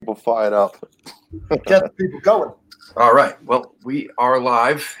people fired up. Get people going. All right. Well, we are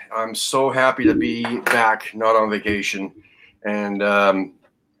live. I'm so happy to be back, not on vacation. And a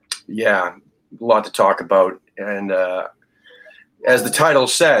lot to talk about. And as the title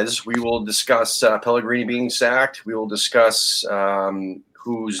says, we will discuss Pellegrini being sacked. We will discuss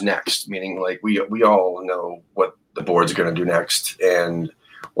who's next, meaning like we all know what the board's going to do next. And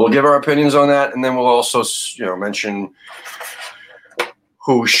we'll give our opinions on that. And then we'll also, mention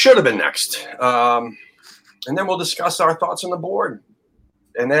who should have been next. And then we'll discuss our thoughts on the board.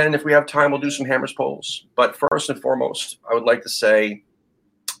 And then if we have time, we'll do some Hammers polls. But first and foremost, I would like to say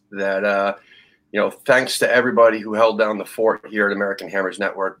that, thanks to everybody who held down the fort here at American Hammers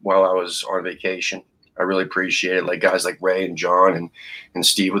Network while I was on vacation. I really appreciate it. Like guys like Ray and John and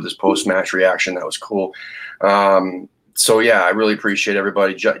Steve with his post-match reaction. That was cool. I really appreciate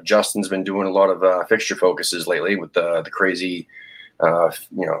everybody. Justin's been doing a lot of fixture focuses lately with the crazy,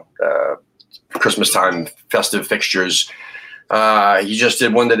 Christmas time festive fixtures. He just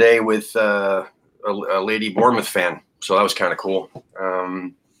did one today with a lady Bournemouth fan, so that was kind of cool.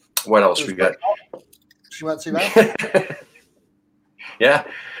 What else we got? She went too bad. Yeah,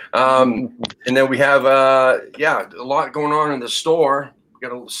 and then we have a lot going on in the store. We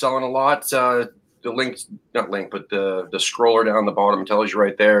got selling a lot. The scroller down the bottom tells you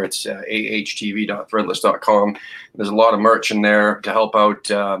right there. It's ahtv.threadless.com. There's a lot of merch in there to help out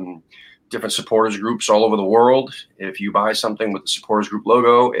different supporters groups all over the world. If you buy something with the supporters group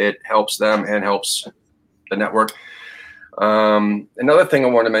logo, it helps them and helps the network. Another thing I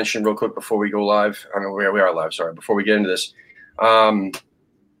want to mention real quick before we go live. I know we are live. Sorry. Before we get into this,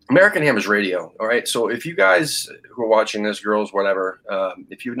 American Hammers Radio. All right. So if you guys who are watching this, girls, whatever,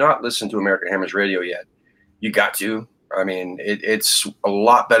 if you've not listened to American Hammers Radio yet, you got to. I mean, it's a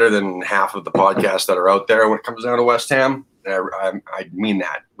lot better than half of the podcasts that are out there when it comes down to West Ham. I mean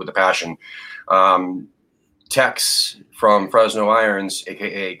that with a passion. Tex from Fresno Irons,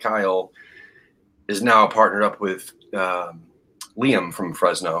 a.k.a. Kyle, is now partnered up with Liam from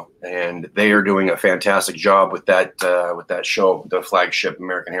Fresno, and they are doing a fantastic job with that show, the flagship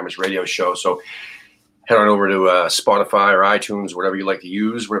American Hammers Radio show. So head on over to Spotify or iTunes, whatever you like to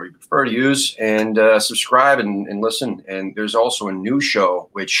use, whatever you prefer to use, and subscribe and listen. And there's also a new show,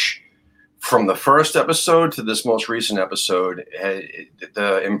 which from the first episode to this most recent episode,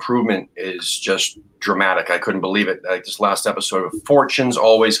 the improvement is just dramatic. I couldn't believe it. Like this last episode of Fortunes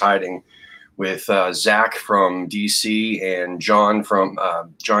Always Hiding with Zach from DC and John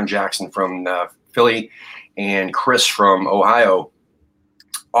Jackson from Philly and Chris from Ohio.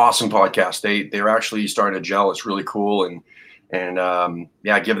 Awesome podcast. They're actually starting to gel. It's really cool. And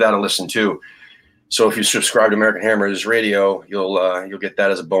give that a listen too. So if you subscribe to American Hammers Radio, you'll get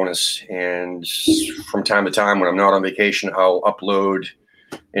that as a bonus. And from time to time when I'm not on vacation, I'll upload,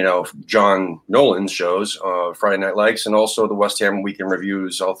 John Nolan's shows, Friday Night Likes, and also the West Ham Weekend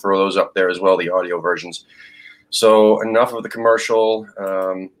Reviews. I'll throw those up there as well, the audio versions. So enough of the commercial.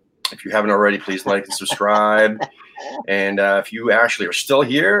 If you haven't already, please like and subscribe. And if you actually are still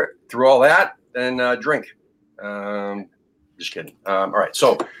here through all that, then drink. Just kidding. All right.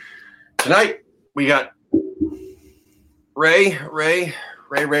 So tonight we got Ray.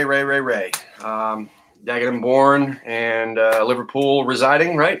 Dagenham born and Liverpool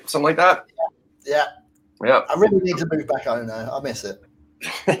residing, right? Something like that. Yeah. I really need to move back home now. I miss it.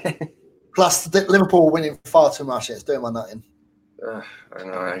 Plus, Liverpool winning far too much. It's doing my nutting. I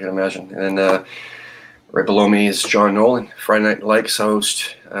know. I can imagine. And right below me is John Nolan, Friday Night Likes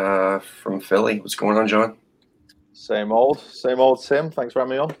host from Philly. What's going on, John? Same old Tim. Thanks for having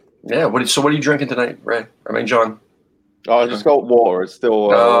me on. Yeah. What are you drinking tonight, Ray? John. Oh, I just got water. It's still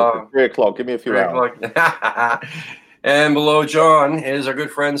 3:00. Give me a few hours. And below John is our good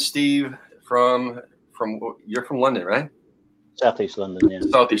friend Steve from you're from London, right? Southeast London, yeah.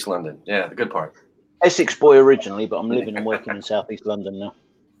 Southeast London, yeah, the good part. Essex boy originally, but I'm living and working in Southeast London now.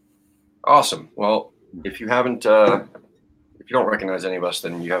 Awesome. Well, if you don't recognize any of us,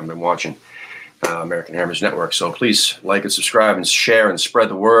 then you haven't been watching American Hammers Network. So please like and subscribe and share and spread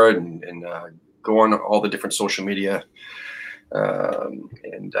the word and go on all the different social media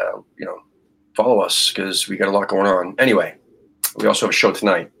and follow us because we got a lot going on. Anyway, we also have a show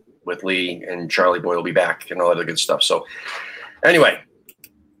tonight with Lee and Charlie Boy will be back and all other good stuff. So anyway,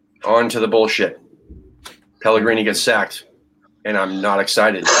 on to the bullshit. Pellegrini gets sacked, and I'm not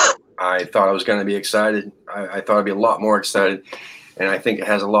excited. I thought I was going to be excited. I thought I'd be a lot more excited, and I think it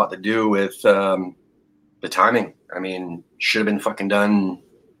has a lot to do with the timing. I mean, should have been fucking done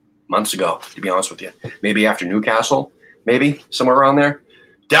months ago, to be honest with you. Maybe after Newcastle, maybe somewhere around there.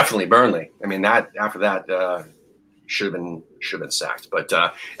 Definitely Burnley. I mean, after that should have been sacked. But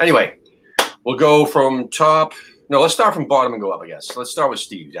anyway, we'll go from top. No, let's start from bottom and go up, I guess. Let's start with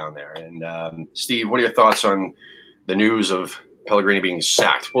Steve down there. And Steve, what are your thoughts on the news of Pellegrini being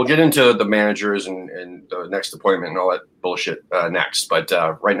sacked? We'll get into the managers and the next appointment and all that bullshit next. But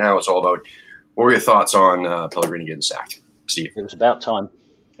right now, it's all about what were your thoughts on Pellegrini getting sacked, Steve? It was about time.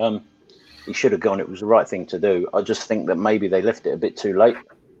 He should have gone. It was the right thing to do. I just think that maybe they left it a bit too late.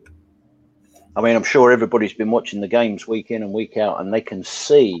 I mean, I'm sure everybody's been watching the games week in and week out, and they can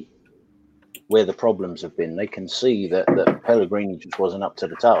see where the problems have been. They can see that Pellegrini just wasn't up to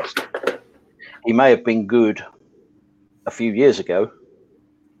the task. He may have been good a few years ago,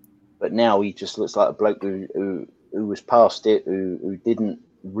 but now he just looks like a bloke who was past it, who didn't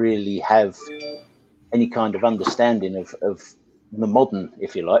really have any kind of understanding of the modern,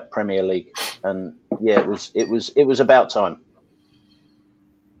 if you like, Premier League. And yeah, it was about time.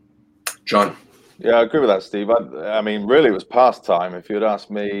 John. Yeah, I agree with that, Steve. I mean, really, it was past time. If you'd asked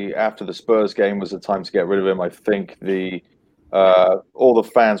me after the Spurs game was the time to get rid of him, I think all the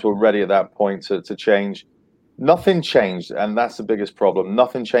fans were ready at that point to change. Nothing changed, and that's the biggest problem.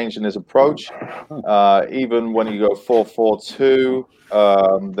 Nothing changed in his approach. Even when you go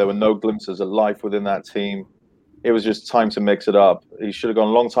 4-4-2, there were no glimpses of life within that team. It was just time to mix it up. He should have gone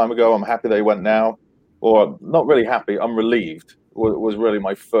a long time ago. I'm happy they went now. Or not really happy, I'm relieved. Was really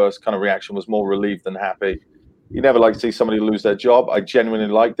my first kind of reaction, was more relieved than happy. You never like to see somebody lose their job. I genuinely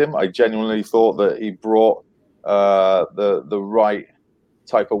liked him. I genuinely thought that he brought the right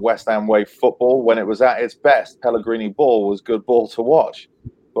type of West Ham way football when it was at its best. Pellegrini ball was good ball to watch.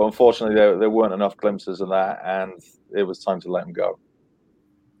 But unfortunately, there weren't enough glimpses of that, and it was time to let him go.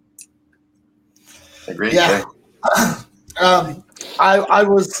 Agreed. Yeah. I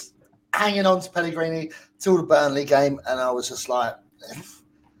was hanging on to Pellegrini till the Burnley game, and I was just like,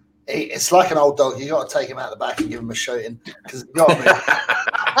 it's like an old dog. You got to take him out the back and give him a shooting because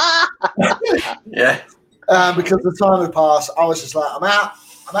yeah. Because the time had passed, I was just like, I'm out.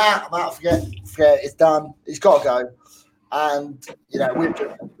 Forget. It's done. He's got to go. And we've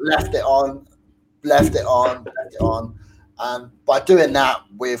just left it on. And by doing that,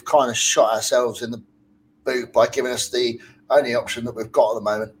 we've kind of shot ourselves in the boot by giving us the only option that we've got at the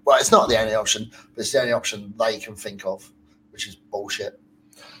moment. Well, it's not the only option, but it's the only option they can think of, which is bullshit.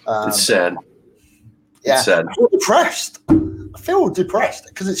 It's sad. Yeah, it's sad. I feel depressed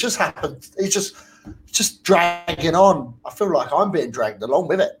because it's just happened. It's just dragging on. I feel like I'm being dragged along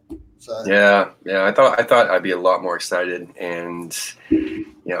with it. So yeah. I thought I'd be a lot more excited, and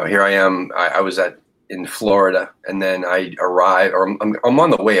here I am. I was in Florida, and then I arrived, or I'm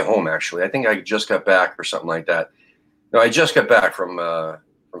on the way home. Actually, I think I just got back or something like that. No, I just got back from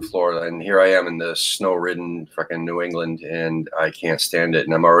Florida, and here I am in the snow-ridden fucking New England, and I can't stand it,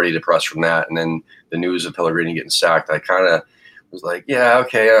 and I'm already depressed from that. And then the news of Pellegrini getting sacked, I kind of was like, yeah,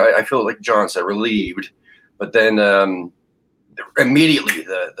 okay, I feel like John said, relieved. But then immediately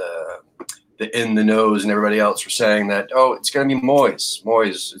the in the nose and everybody else were saying that, oh, it's going to be Moyes.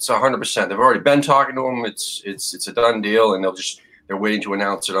 Moyes, it's 100%. They've already been talking to him. It's a done deal, and they're waiting to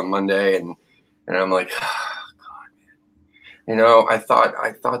announce it on Monday, and I'm like. I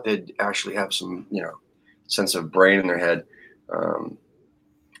thought they'd actually have some, sense of brain in their head.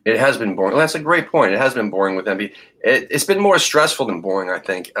 It has been boring. Well, that's a great point. It has been boring with them. It's been more stressful than boring, I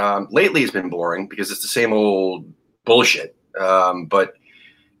think. Lately, it's been boring because it's the same old bullshit. But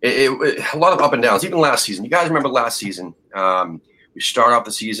it a lot of up and downs. Even last season, you guys remember last season? We start off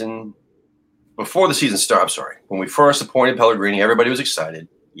the season before the season started. I'm sorry, when we first appointed Pellegrini, everybody was excited.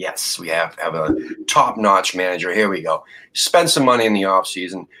 Yes, we have a top-notch manager. Here we go. Spend some money in the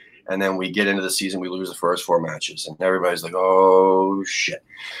offseason, and then we get into the season, we lose the first 4 matches, and everybody's like, oh, shit.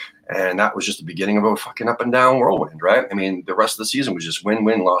 And that was just the beginning of a fucking up-and-down whirlwind, right? I mean, the rest of the season was just win,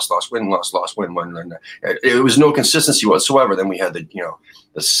 win, loss, loss, win, loss, loss, win, win. It was no consistency whatsoever. Then we had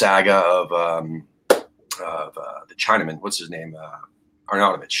the saga of the Chinaman. What's his name?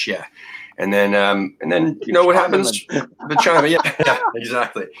 Arnautovic, yeah. And then what happens? The Chinaman, yeah,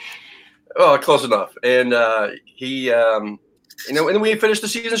 exactly. Oh, close enough. And he, and then we finished the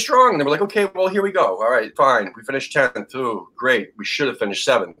season strong. And they were like, okay, well, here we go. All right, fine. We finished 10th. Ooh, great. We should have finished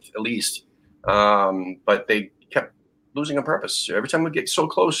 7th at least. But they kept losing on purpose. Every time we get so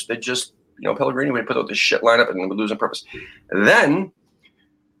close, they just, Pellegrini would put out this shit lineup and we would lose on purpose. And then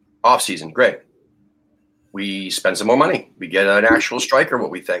off season, great. We spend some more money. We get an actual striker, what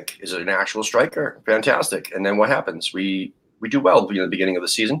we think is an actual striker. Fantastic. And then what happens? We do well at the beginning of the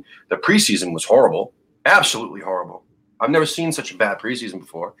season. The preseason was horrible. Absolutely horrible. I've never seen such a bad preseason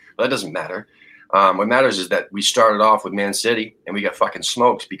before, but that doesn't matter. What matters is that we started off with Man City and we got fucking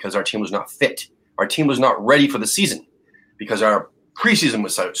smoked because our team was not fit. our team was not ready for the season because our preseason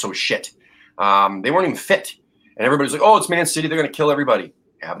was so shit. They weren't even fit. And everybody's like, oh, it's Man City. They're going to kill everybody.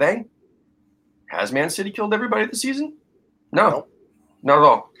 Have they? Has Man City killed everybody this season? No, not at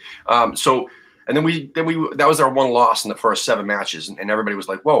all. And then we that was our one loss in the first 7 matches. And everybody was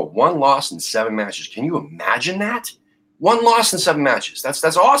like, whoa, 1 loss in 7 matches. Can you imagine that? 1 loss in 7 matches.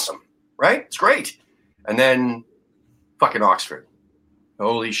 That's awesome, right? It's great. And then fucking Oxford.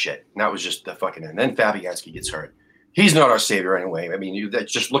 Holy shit. And that was just the fucking end. Then Fabianski gets hurt. He's not our savior anyway. I mean,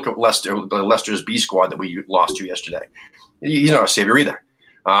 just look at Leicester's B squad that we lost to yesterday. He's not our savior either.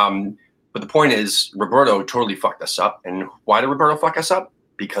 But the point is, Roberto totally fucked us up. And why did Roberto fuck us up?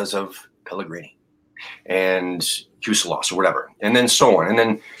 Because of Pellegrini and Kuselos or whatever. And then so on. And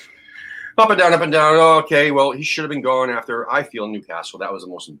then up and down, up and down. Oh, okay, well, he should have been gone after, I feel, Newcastle. That was the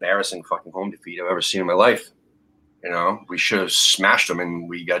most embarrassing fucking home defeat I've ever seen in my life. You know, we should have smashed them and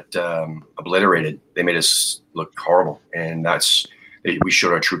we got obliterated. They made us look horrible. And we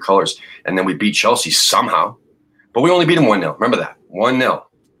showed our true colors. And then we beat Chelsea somehow. But we only beat them 1-0. Remember that. 1-0.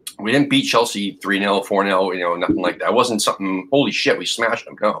 We didn't beat Chelsea 3-0, 4-0, nothing like that. It wasn't something, holy shit, we smashed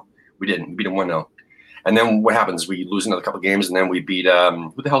them. No, we didn't. We beat them 1-0. And then what happens? We lose another couple of games, and then we beat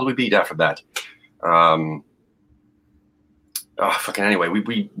who the hell did we beat after that? Anyway,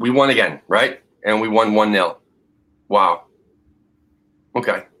 we won again, right? And we won 1-0. Wow.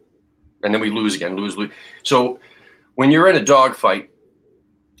 Okay. And then we lose again, lose. So when you're in a dogfight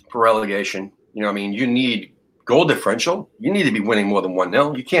for relegation, you need goal differential. You need to be winning more than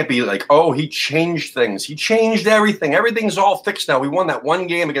 1-0. You can't be like, oh, he changed things. He changed everything. Everything's all fixed now. We won that 1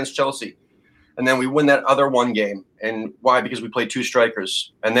 game against Chelsea. And then we win that other 1 game. And why? Because we played 2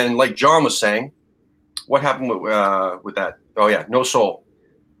 strikers. And then, like John was saying, what happened with that? Oh, yeah, no soul.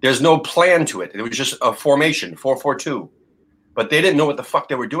 There's no plan to it. It was just a formation, 4-4-2. But they didn't know what the fuck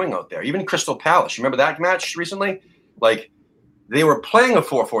they were doing out there. Even Crystal Palace. You remember that match recently? Like, they were playing a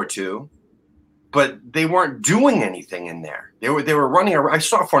 4-4-2, but they weren't doing anything in there. They were running around. I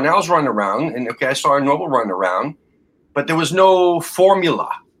saw Fornals running around, and I saw Noble running around, but there was no formula.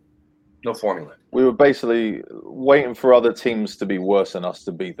 No formula. We were basically waiting for other teams to be worse than us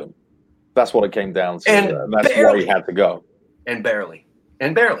to beat them. That's what it came down to. And that's why we had to go. And barely.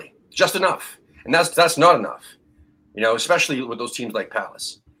 Just enough. And that's not enough. Especially with those teams like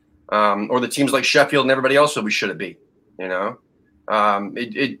Palace. Or the teams like Sheffield and everybody else that we should have beat.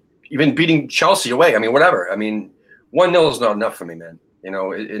 Even beating Chelsea away. Whatever. 1-0 is not enough for me, man.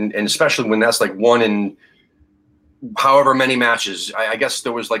 And especially when that's like 1 in however many matches. I guess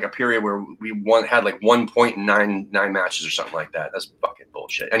there was like a period where we had like 1 point in nine matches or something like that. That's fucking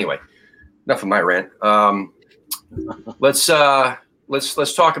bullshit. Anyway, enough of my rant. Let's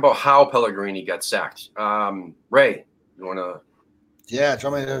talk about how Pellegrini got sacked. Ray, you want to? Yeah, do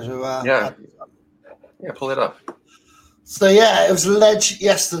you want me to? Yeah, pull it up. So yeah, it was alleged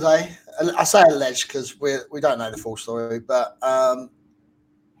yesterday. I say alleged because we don't know the full story, but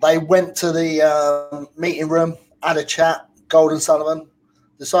they went to the meeting room, had a chat. Gold and Sullivan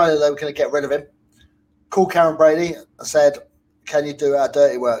decided they were going to get rid of him. Called Karen Brady and said, "Can you do our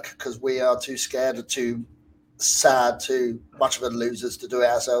dirty work? Because we are too scared or too sad, too much of a losers to do it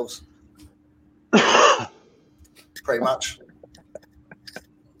ourselves." Pretty much.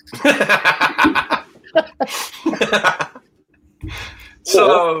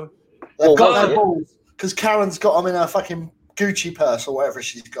 So they've got no balls because Karen's got them in her fucking Gucci purse or whatever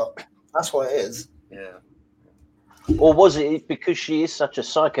she's got. That's what it is. Yeah. Or was it because she is such a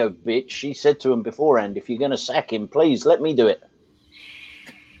psycho bitch? She said to him beforehand, "If you're going to sack him, please let me do it."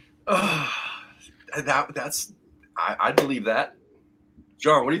 I believe that.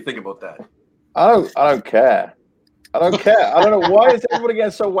 John, what do you think about that? I don't care. I don't care. I don't know why is everybody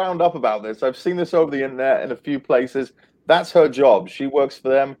getting so wound up about this. I've seen this over the internet in a few places. That's her job. She works for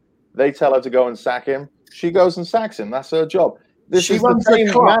them. They tell her to go and sack him. She goes and sacks him. That's her job. She runs the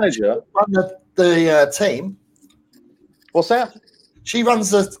team manager. Run the team. What's that? She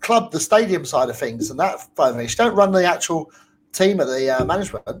runs the club, the stadium side of things, and that. She don't run the actual team of the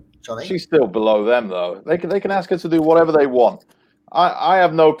management, Johnny. She's still below them, though. They can ask her to do whatever they want. I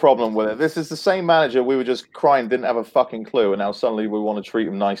have no problem with it. This is the same manager we were just crying didn't have a fucking clue, and now suddenly we want to treat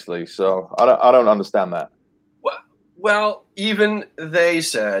him nicely. So I don't understand that. Well, even they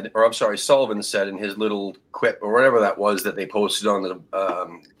said, or I'm sorry, Sullivan said in his little quip or whatever that was that they posted on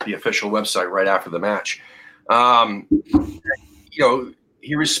the official website right after the match.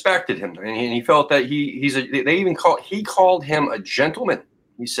 He respected him, and he felt that he called him a gentleman.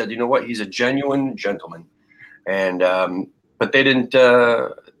 He said, "You know what? He's a genuine gentleman," and but they didn't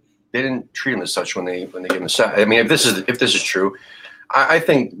treat him as such when they gave him a sack. If this is true, I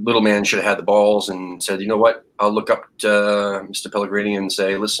think little man should have had the balls and said, you know what? I'll look up to Mr. Pellegrini and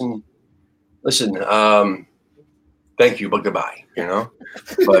say, listen, thank you, but goodbye, you know?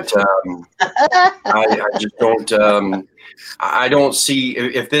 But I just don't I don't see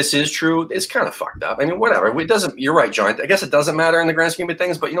if this is true, it's kind of fucked up. I mean, whatever. It doesn't, you're right, John. I guess it doesn't matter in the grand scheme of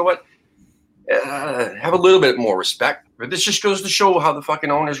things, but you know what? Have a little bit more respect. But this just goes to show how the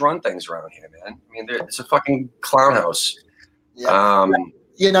fucking owners run things around here, man. I mean, it's a fucking clown house. Yeah.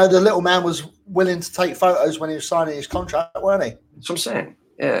 You know, the little man was willing to take photos when he was signing his contract, weren't he? That's what I'm saying.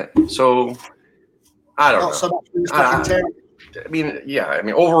 Yeah. So I don't know. So much for his fucking I mean, yeah. I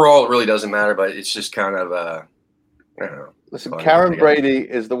mean, overall, it really doesn't matter, but it's just kind of I don't know. Listen, Karen Brady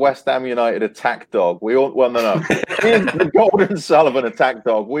is the West Ham United attack dog. We all no. She is the Golden Sullivan attack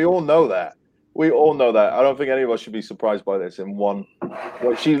dog. We all know that. We all know that. I don't think any of us should be surprised by this. Well,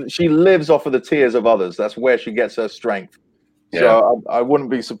 she lives off of the tears of others. That's where she gets her strength. Yeah. So I wouldn't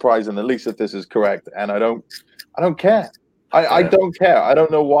be surprised in the least if this is correct. And I don't care. I don't care. I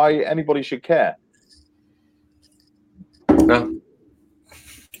don't know why anybody should care. No,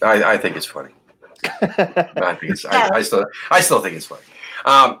 I think it's funny. I still think it's funny.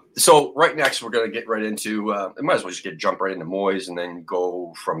 So right next, we're going to get right into. Might as well just jump right into Moyes and then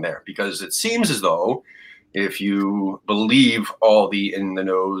go from there, because it seems as though, if you believe all the in the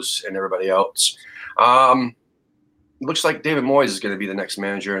knows and everybody else, it looks like David Moyes is going to be the next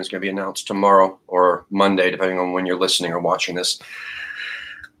manager, and it's going to be announced tomorrow or Monday, depending on when you're listening or watching this.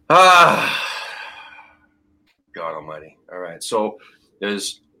 God almighty. All right. So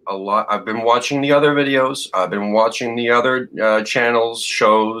there's a lot. I've been watching the other videos. I've been watching the other channels,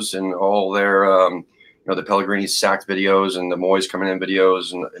 shows, and all their, the Pellegrini sacked videos and the Moyes coming in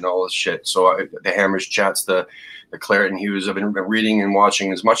videos and all this shit. So the Hammers chats, the Claret and Hughes. I've been reading and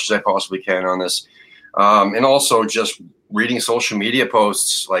watching as much as I possibly can on this. And also just reading social media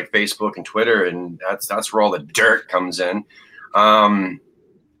posts like Facebook and Twitter, and that's where all the dirt comes in.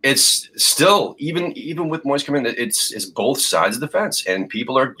 It's still, even with Moyes coming in, it's both sides of the fence, and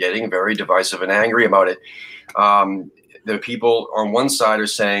people are getting very divisive and angry about it. The people on one side are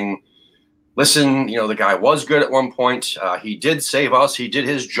saying, listen, the guy was good at one point. He did save us. He did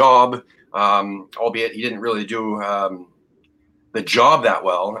his job, albeit he didn't really do the job that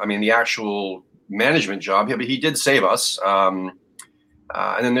well. I mean, the actual management job, but he did save us. And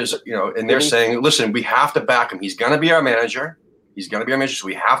then there's, and they're saying, listen, we have to back him. He's going to be our manager. So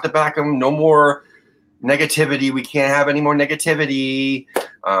we have to back him. No more negativity. We can't have any more negativity.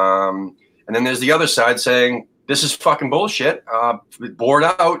 And then there's the other side saying, this is fucking bullshit. Bored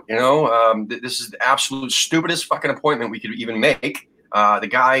out, this is the absolute stupidest fucking appointment we could even make. The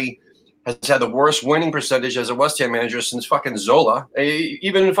guy has had the worst winning percentage as a West Ham manager since fucking Zola.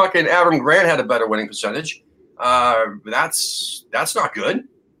 Even fucking Avram Grant had a better winning percentage. That's not good.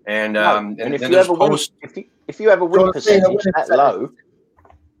 And if you have a win percentage that low,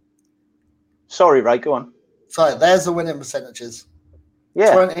 sorry, Ray, go on. Sorry, there's the winning percentages.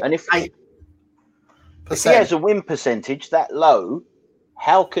 Yeah, and if he has a win percentage that low,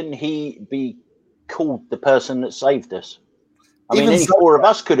 how can he be called the person that saved us? I mean, any four of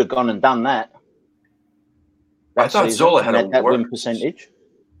us could have gone and done that. I thought Zola had that win percentage.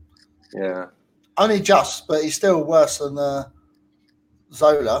 Yeah, only just, but he's still worse than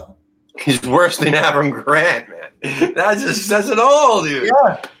Zola. He's worse than Avram Grant, man. That just says it all, dude.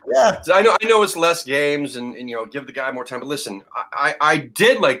 Yeah. So I know it's less games and give the guy more time. But listen, I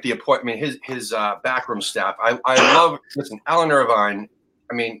did like the appointment. His backroom staff. I love. Listen, Alan Irvine.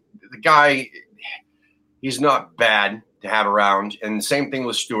 I mean, the guy. He's not bad to have around, and the same thing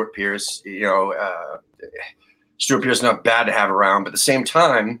with Stuart Pearce. Stuart Pearce not bad to have around, but at the same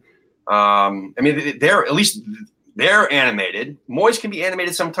time, I mean, they're animated. Moyes can be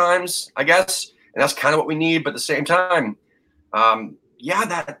animated sometimes, I guess, and that's kind of what we need. But at the same time,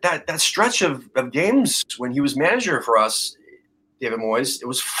 that stretch of games when he was manager for us, David Moyes, it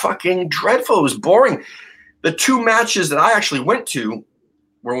was fucking dreadful. It was boring. The two matches that I actually went to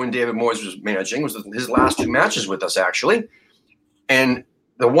were when David Moyes was managing. Was his last two matches with us, actually. And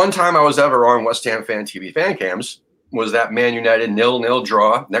the one time I was ever on West Ham Fan TV fan cams was that Man United 0-0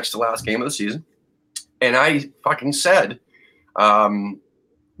 draw next to last game of the season. And I fucking said,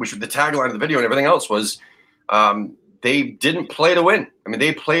 which the tagline of the video and everything else was, they didn't play to win. I mean,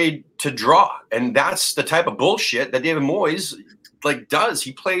 they played to draw. And that's the type of bullshit that David Moyes does.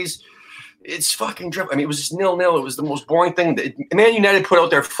 He plays, it's fucking dreadful. I mean, it was just 0-0. It was the most boring thing. Man United put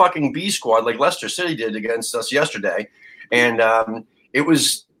out their fucking B squad like Leicester City did against us yesterday. And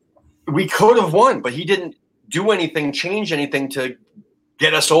we could have won, but he didn't do anything, change anything to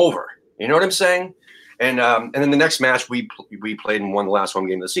get us over. You know what I'm saying? And then the next match we played and won the last home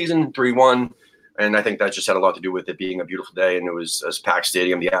game of the season, 3-1. And I think that just had a lot to do with it being a beautiful day, and it was a packed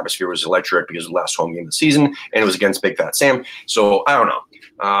stadium. The atmosphere was electric because of the last home game of the season, and it was against Big Fat Sam. So I don't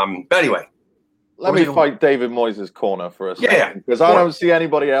know. But anyway. Let me fight David Moyes' corner for a second, because I don't see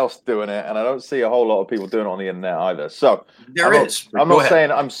anybody else doing it, and I don't see a whole lot of people doing it on the internet either. So I'm not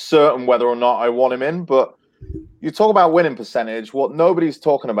saying I'm certain whether or not I want him in, but you talk about winning percentage. What nobody's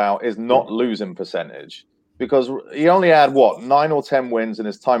talking about is not losing percentage, because he only had 9 or 10 wins in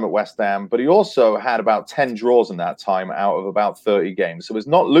his time at West Ham, but he also had about 10 draws in that time out of about 30 games. So his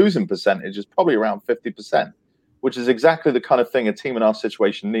not losing percentage is probably around 50%. Which is exactly the kind of thing a team in our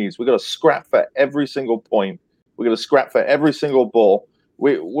situation needs. We've got to scrap for every single point. We've got to scrap for every single ball.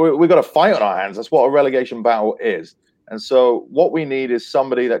 We've got to fight on our hands. That's what a relegation battle is. And so what we need is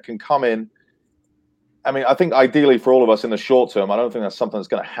somebody that can come in. I mean, I think ideally for all of us in the short term, I don't think that's something that's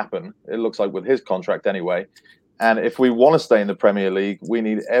going to happen. It looks like with his contract anyway. And if we want to stay in the Premier League, we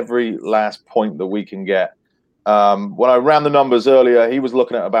need every last point that we can get. When I ran the numbers earlier, he was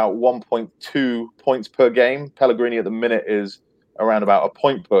looking at about 1.2 points per game. Pellegrini at the minute is around about a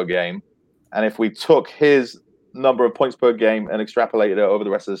point per game. And if we took his number of points per game and extrapolated it over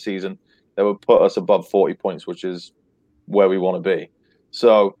the rest of the season, that would put us above 40 points, which is where we want to be.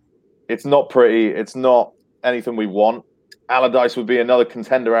 So it's not pretty. It's not anything we want. Allardyce would be another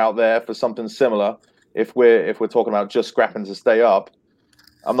contender out there for something similar if we're talking about just scrapping to stay up.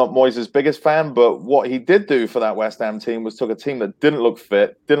 I'm not Moyes' biggest fan, but what he did do for that West Ham team was took a team that didn't look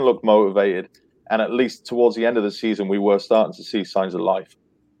fit, didn't look motivated, and at least towards the end of the season, we were starting to see signs of life.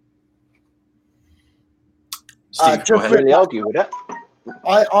 Steve, just really argue with that.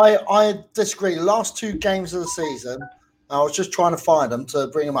 I disagree. The last 2 games of the season, I was just trying to find them to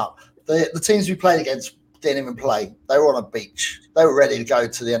bring them up. The teams we played against didn't even play. They were on a beach. They were ready to go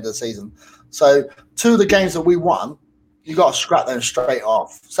to the end of the season. So 2 of the games that we won, you got to scrap them straight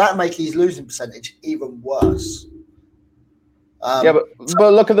off. So that makes his losing percentage even worse. But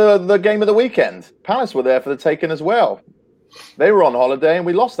look at the game of the weekend. Palace were there for the taking as well. They were on holiday and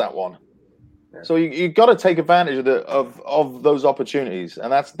we lost that one. Yeah. So you got to take advantage of those opportunities,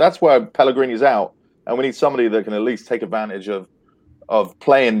 and that's where Pellegrini's out. And we need somebody that can at least take advantage of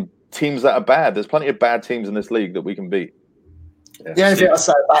playing teams that are bad. There's plenty of bad teams in this league that we can beat. Yeah. The only thing I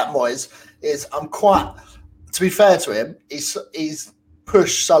say about Moyes is to be fair to him, he's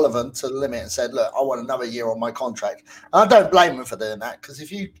pushed Sullivan to the limit and said, look, I want another year on my contract. And I don't blame him for doing that, because if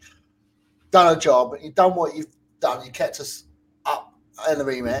you've done a job, you've done what you've done, you kept us up in the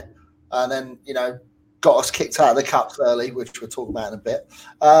remit, and then, got us kicked out of the cups early, which we'll talk about in a bit.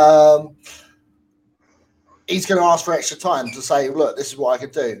 He's going to ask for extra time to say, look, this is what I can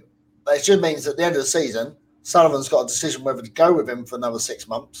do. But it just means at the end of the season, Sullivan's got a decision whether to go with him for another 6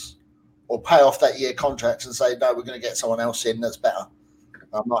 months or pay off that year contract and say, no, we're going to get someone else in that's better.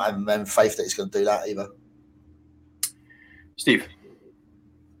 I'm not having faith that he's going to do that either. Steve?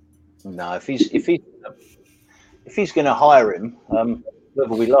 No, if he's going to hire him,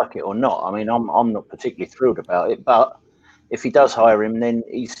 whether we like it or not, I mean, I'm not particularly thrilled about it. But if he does hire him, then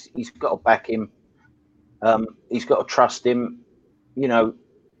he's got to back him. He's got to trust him.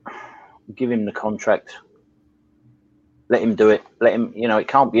 Give him the contract. Let him do it. Let him. It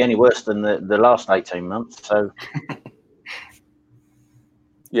can't be any worse than the last 18 months. So.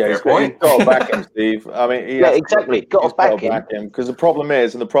 Yeah, he's got to back him, Steve. I mean, exactly. Got to back him because the problem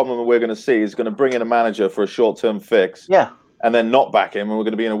is, and the problem that we're going to see is going to bring in a manager for a short-term fix. Yeah. And then not back him, and we're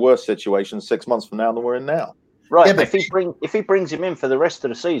going to be in a worse situation 6 months from now than we're in now. Right. Yeah, but if he brings him in for the rest of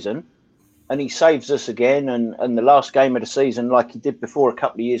the season, and he saves us again, and the last game of the season, like he did before a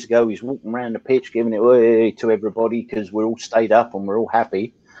couple of years ago, he's walking around the pitch giving it away to everybody because we're all stayed up and we're all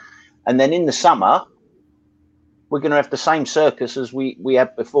happy. And then in the summer, we're going to have the same circus as we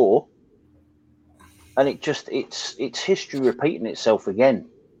had before, and it's history repeating itself again.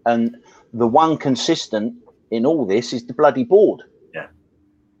 And the one consistent in all this is the bloody board. Yeah,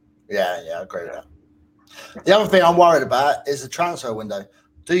 I agree with that. The other thing I'm worried about is the transfer window.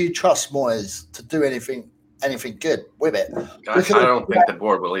 Do you trust Moyes to do anything good with it? I don't think the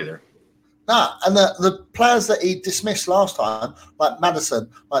board will either. No, and the players that he dismissed last time, like Maddison,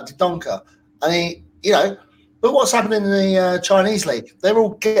 like Dendoncker, and but what's happening in the Chinese league? They're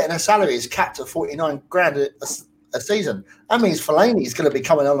all getting their salaries capped at 49 grand a season. That means Fellaini's going to be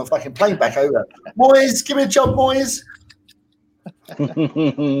coming on a fucking plane back over. Moyes, give me a job, Moyes.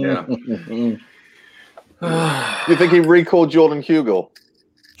 You think he recalled Jordan Hugill?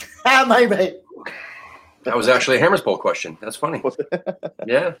 Maybe. That was actually a Hammerspole question. That's funny.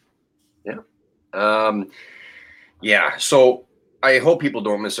 Yeah. So I hope people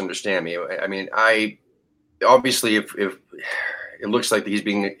don't misunderstand me. I mean, I obviously, if it looks like he's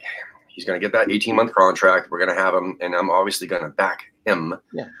going to get that 18-month contract, we're going to have him, and I'm obviously going to back him,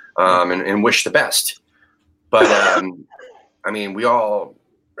 and wish the best. But I mean, we all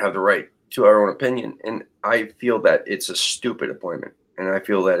have the right to our own opinion, and I feel that it's a stupid appointment, and I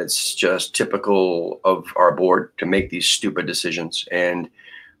feel that it's just typical of our board to make these stupid decisions. And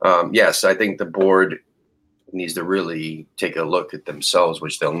yes, I think the board needs to really take a look at themselves,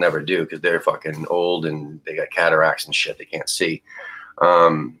 which they'll never do because they're fucking old and they got cataracts and shit they can't see.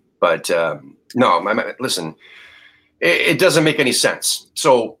 No, listen, it doesn't make any sense.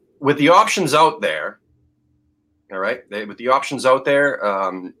 So with the options out there, all right, with the options out there,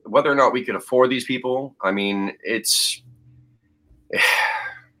 whether or not we can afford these people, I mean, they're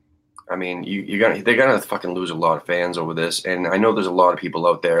gonna fucking lose a lot of fans over this. And I know there's a lot of people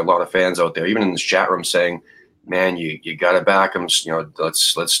out there, a lot of fans out there, even in this chat room, saying, "Man, you got to back them. You know,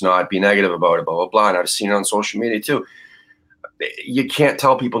 let's not be negative about it." Blah blah blah. And I've seen it on social media too. You can't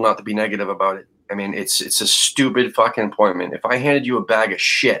tell people not to be negative about it. I mean, it's a stupid fucking appointment. If I handed you a bag of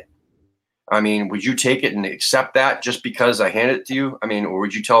shit, I mean, would you take it and accept that just because I handed it to you? I mean, or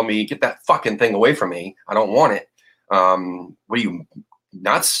would you tell me, get that fucking thing away from me? I don't want it. What are you,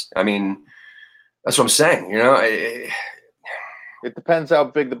 nuts? I mean, that's what I'm saying. You know, it depends how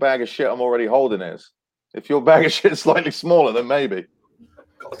big the bag of shit I'm already holding is. If your bag of shit is slightly smaller, then maybe.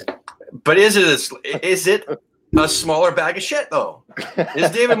 But is it a smaller bag of shit though?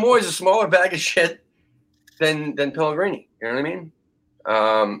 Is David Moyes a smaller bag of shit than Pellegrini? You know what I mean?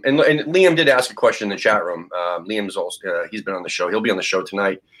 And Liam did ask a question in the chat room. Liam's also he's been on the show. He'll be on the show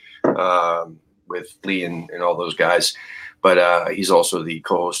tonight with Lee and all those guys. But he's also the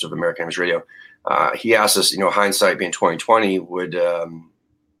co-host of American Images Radio. He asked us, you know, hindsight being 2020,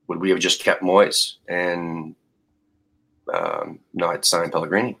 would we have just kept Moyes and not signed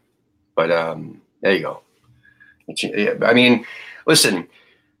Pellegrini? But there you go. I mean, listen,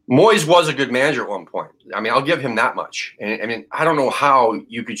 Moyes was a good manager at one point. I mean, I'll give him that much. And I mean, I don't know how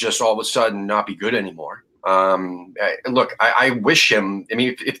you could just all of a sudden not be good anymore. Look, I wish him. I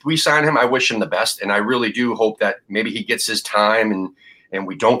mean, if we sign him, I wish him the best, and I really do hope that maybe he gets his time and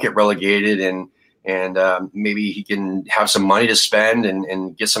we don't get relegated, and maybe he can have some money to spend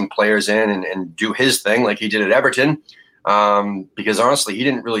and get some players in and do his thing like he did at Everton. Because honestly, he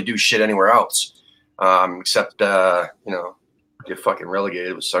didn't really do shit anywhere else. Except, get fucking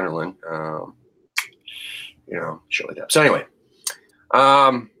relegated with Sunderland, shit like that. So anyway,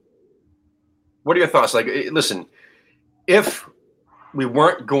 what are your thoughts? Like, listen, if we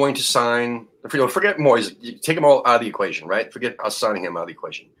weren't going to sign, forget Moyes, take him all out of the equation, right? Forget us signing him out of the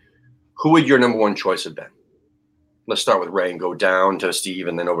equation. Who would your number one choice have been? Let's start with Ray and go down to Steve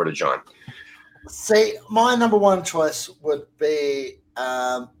and then over to John. See, my number one choice would be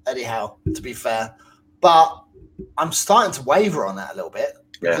Eddie Howe, to be fair. But I'm starting to waver on that a little bit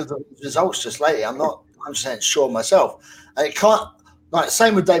because of the results just lately. I'm not 100% sure myself. And it can't, like,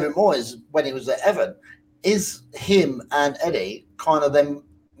 same with David Moyes when he was at Everton. Is him and Eddie kind of them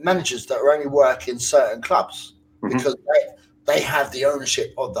managers that are only work in certain clubs because they have the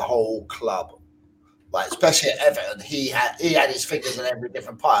ownership of the whole club? Like, especially at Everton, he had his fingers in every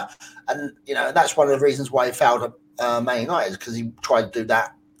different pie. And, you know, that's one of the reasons why he failed at Man United, because he tried to do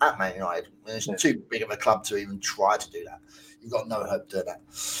that at Man United. I mean, it's too big of a club to even try to do that. You've got no hope doing that.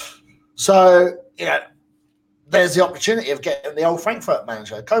 So, you know, there's the opportunity of getting the old Frankfurt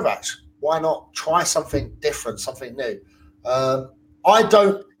manager, Kovac. Why not try something different, something new? I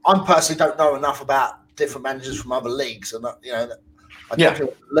personally don't know enough about different managers from other leagues, and I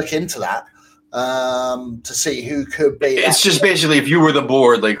definitely look into that to see who could be. It's just basically, if you were the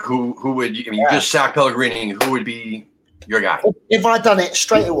board, like who would you? I mean, you just sack Pellegrini. Who would be your guy? If I'd done it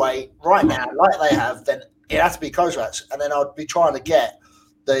straight away, right now, like they have, then it has to be Kovac, and then I'd be trying to get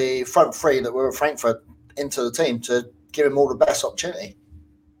the front three that were at Frankfurt into the team to give him all the best opportunity.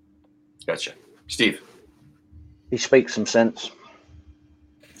 Gotcha. Steve? He speaks some sense.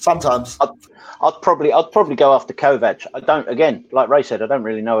 Sometimes. I'd probably go after Kovac. I don't, again, like Ray said, I don't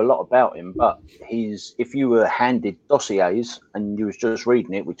really know a lot about him, but if you were handed dossiers and you was just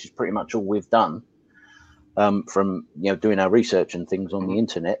reading it, which is pretty much all we've done, from doing our research and things on the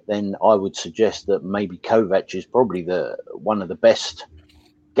internet, then I would suggest that maybe Kovac is probably one of the best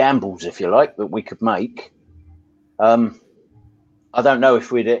gambles, if you like, that we could make. I don't know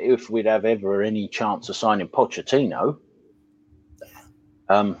if we'd have ever any chance of signing Pochettino.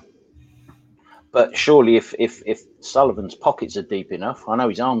 But surely if Sullivan's pockets are deep enough, I know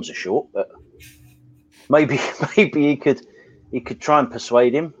his arms are short, but maybe he could try and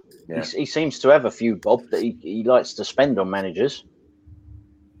persuade him. Yeah. He seems to have a few bob that he likes to spend on managers.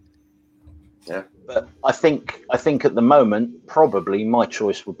 Yeah. But I think at the moment, probably my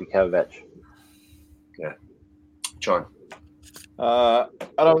choice would be Kovac. Yeah, John. I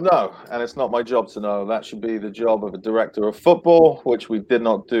don't know, and it's not my job to know. That should be the job of a director of football, which we did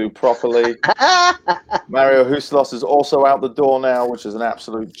not do properly. Mario Huselos is also out the door now, which is an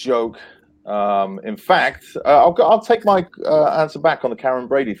absolute joke. In fact, I'll take my answer back on the Karen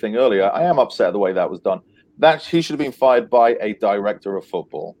Brady thing earlier. I am upset at the way that was done. That he should have been fired by a director of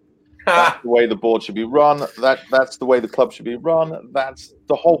football. That's the way the board should be run. That's the way the club should be run. That's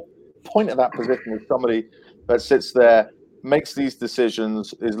the whole point of that position, is somebody that sits there, makes these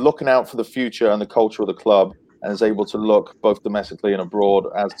decisions, is looking out for the future and the culture of the club, and is able to look both domestically and abroad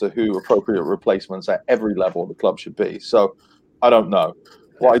as to who appropriate replacements at every level of the club should be. So I don't know.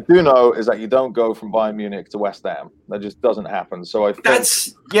 What I do know is that you don't go from Bayern Munich to West Ham. That just doesn't happen. So I think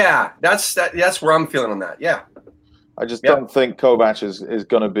that's where I'm feeling on that. Yeah. I just don't think Kovac is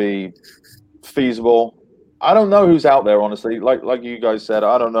going to be feasible. I don't know who's out there, honestly. Like you guys said,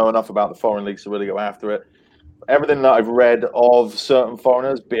 I don't know enough about the foreign leagues to really go after it. Everything that I've read of certain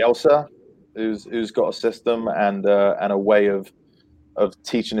foreigners, Bielsa, who's got a system and a way of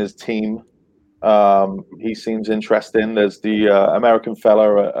teaching his team. He seems interesting. There's the American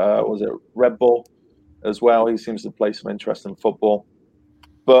fella, was it Red Bull as well? He seems to play some interesting football.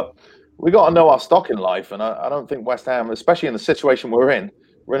 But we got to know our stock in life, and I don't think West Ham, especially in the situation we're in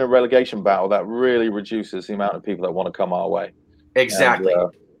a relegation battle that really reduces the amount of people that want to come our way. Exactly. And,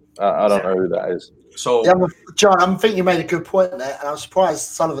 I don't know who that is. So, yeah, John, I think you made a good point there, and I'm surprised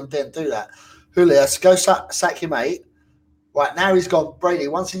Sullivan didn't do that. Julius, go sack your mate. Right, now he's gone. Brady,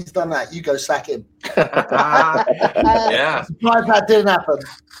 once he's done that, you go sack him. Yeah. Surprised that didn't happen.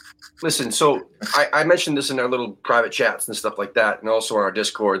 Listen, so I mentioned this in our little private chats and stuff like that, and also on our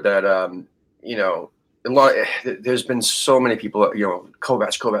Discord that, there's been so many people,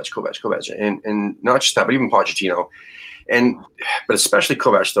 Kovac, and not just that, but even Pochettino. But especially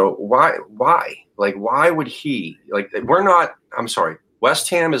Kovac, though. Why? Like, why would he? Like, I'm sorry. West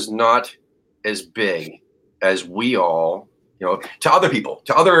Ham is not as big as we all, to other people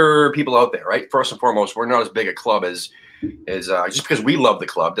out there, right? First and foremost, we're not as big a club as just because we love the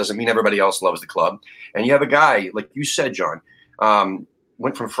club doesn't mean everybody else loves the club. And you have a guy, like you said, John,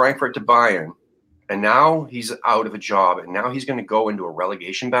 went from Frankfurt to Bayern, and now he's out of a job, and now he's going to go into a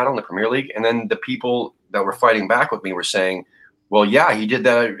relegation battle in the Premier League. And then the people that were fighting back with me were saying, well, yeah, he did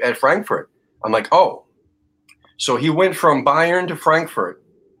that at Frankfurt. I'm like, oh, so he went from Bayern to Frankfurt.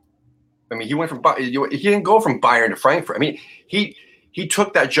 I mean, he didn't go from Bayern to Frankfurt. I mean, he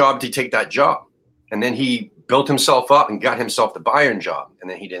took that job to take that job, and then he built himself up and got himself the Bayern job, and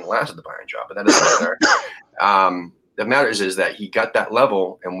then he didn't last at the Bayern job, but that doesn't matter. That matters is that he got that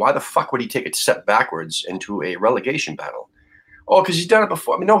level, and why the fuck would he take a step backwards into a relegation battle? Oh, because he's done it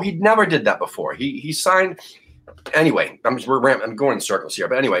before. I mean, no, he never did that before. He signed anyway. I'm going in circles here,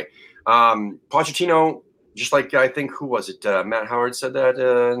 but anyway, Pochettino, just like I think who was it? Matt Howard said that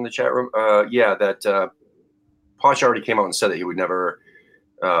in the chat room. That Poch already came out and said that he would never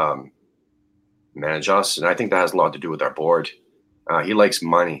manage us, and I think that has a lot to do with our board. He likes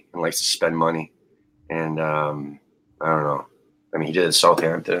money and likes to spend money, and I don't know. I mean, he did at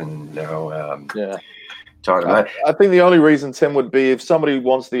Southampton, and now I think the only reason, Tim, would be if somebody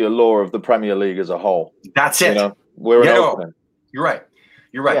wants the allure of the Premier League as a whole. That's it. We're an opening. You're right.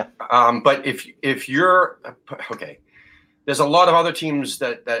 Yeah. But if you're okay, there's a lot of other teams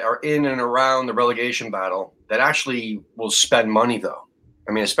that are in and around the relegation battle that actually will spend money, though.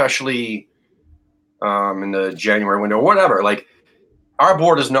 I mean, especially in the January window or whatever. Like, our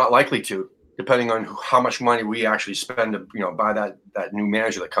board is not likely to, depending on how much money we actually spend to, buy that new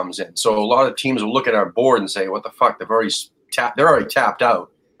manager that comes in. So a lot of teams will look at our board and say, what the fuck? They're already tapped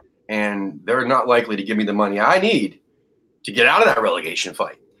out, and they're not likely to give me the money I need to get out of that relegation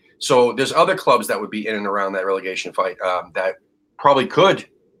fight. So there's other clubs that would be in and around that relegation fight that probably could,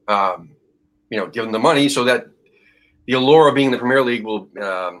 give them the money so that the allure of being in the Premier League will,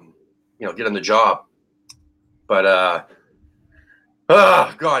 get them the job. But,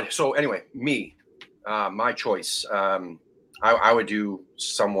 God. So anyway, my choice, I would do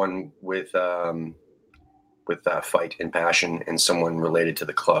someone with fight and passion, and someone related to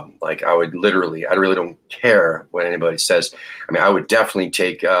the club. Like, I really don't care what anybody says. I mean, I would definitely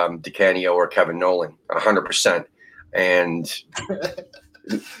take Di Canio or Kevin Nolan 100%. And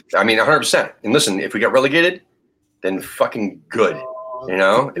I mean, 100%. And listen, if we get relegated, then fucking good.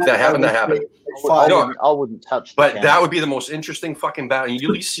 If that happened, that happened. I wouldn't touch. But that would be the most interesting fucking battle.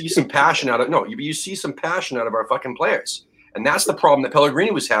 You see some passion out of you see some passion out of our fucking players, and that's the problem that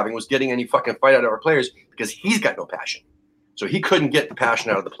Pellegrini was having, was getting any fucking fight out of our players because he's got no passion. So he couldn't get the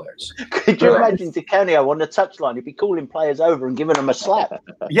passion out of the players. Could you imagine Di Canio on the touchline? He'd be calling players over and giving them a slap.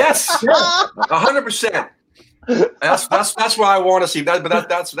 Yes, 100%. That's what I want to see. But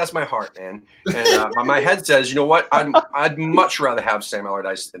that's my heart, man. And my head says, you know what? I'd much rather have Sam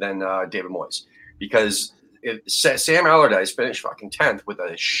Allardyce than David Moyes, because if Sam Allardyce finished fucking 10th with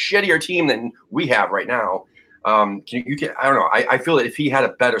a shittier team than we have right now. I don't know. I feel that if he had a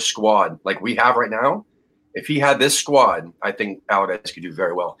better squad like we have right now, if he had this squad, I think Allardyce could do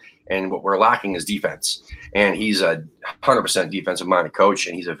very well. And what we're lacking is defense. And he's a 100% defensive-minded coach,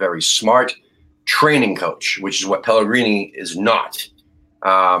 and he's a very smart training coach, which is what Pellegrini is not.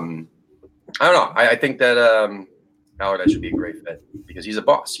 I don't know. I think that Allardyce would be a great fit because he's a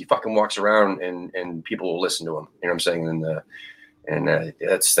boss. He fucking walks around and people will listen to him. You know what I'm saying? And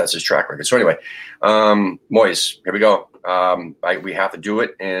that's his track record. So anyway, Moyes, here we go. We have to do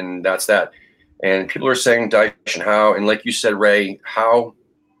it, and that's that. And people are saying Dyche and Howe, and like you said, Ray, Howe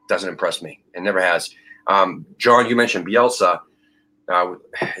doesn't impress me. It never has. John, you mentioned Bielsa.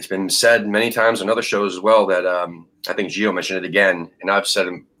 It's been said many times on other shows as well that I think Gio mentioned it again, and I've said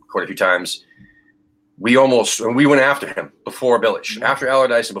it quite a few times. We went after him before Bilic. After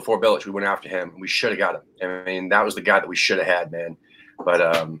Allardyce and before Bilic, we went after him. We should have got him. I mean, that was the guy that we should have had, man.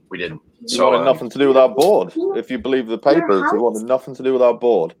 But we didn't. So it wanted nothing to do with our board. If you believe the papers, it wanted nothing to do with our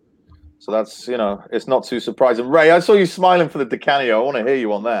board. So that's, it's not too surprising. Ray, I saw you smiling for the Di Canio. I want to hear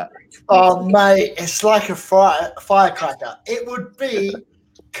you on that. Oh, mate, it's like a firecracker. It would be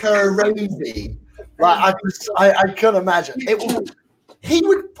crazy. Like I couldn't imagine. He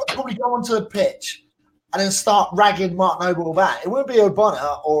would probably go onto the pitch and then start ragging Mark Noble back. It wouldn't be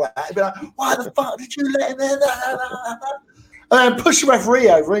O'Connor or that. It'd be like, why the fuck did you let him in? And then push the referee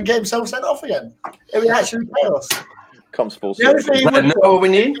over and get himself sent off again. It'd be actually chaos. Comes full circle. The only thing know what we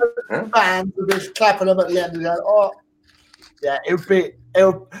need? Fans would be clapping them at the end and go, oh, yeah, it'd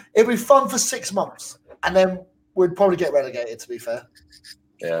be fun for 6 months, and then we'd probably get relegated. To be fair.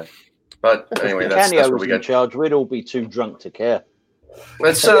 Yeah, but anyway, that's what we in charge. We'd all be too drunk to care.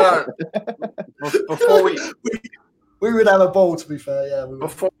 Let's before we would have a ball. To be fair, yeah.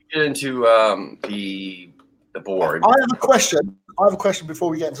 Before we get into the board, I have a question. Before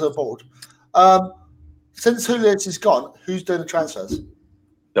we get into the board. Since Hulic is gone, who's doing the transfers?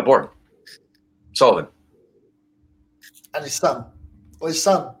 The board. Sullivan. And his son. Or his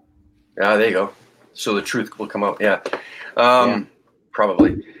son. Yeah, there you go. So the truth will come out. Yeah.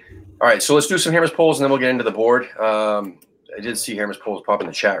 Probably. All right, so let's do some Hammers polls, and then we'll get into the board. I did see Hammers polls pop in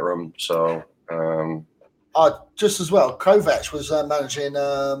the chat room. So just as well, Kovac was managing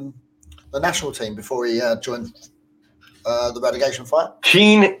the national team before he joined the relegation fight.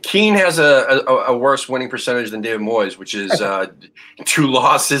 Keane has a worse winning percentage than David Moyes, which is 2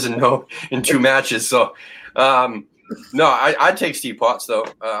 losses and 2 matches. So, no, I'd take Steve Potts though,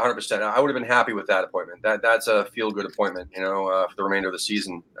 100%. I would have been happy with that appointment. That's a feel-good appointment, for the remainder of the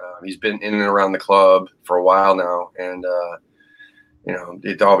season. He's been in and around the club for a while now, and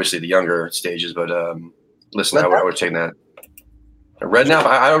it's obviously the younger stages. But listen, I would have taken that. Redknapp,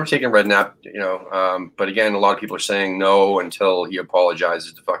 I would have taken Redknapp, but again, a lot of people are saying no until he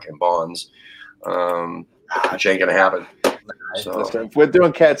apologizes to fucking Bonds, which ain't gonna happen. So, listen, if we're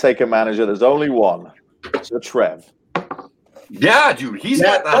doing caretaker manager, there's only one. It's Trev. Yeah, dude, he's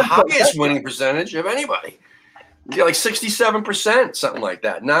got the highest winning percentage of anybody. He's got like 67%, something like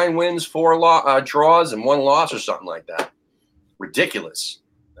that. 9 wins, 4 draws, and 1 loss, or something like that. Ridiculous.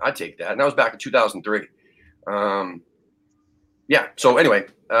 I'd take that. And that was back in 2003. Yeah. So anyway,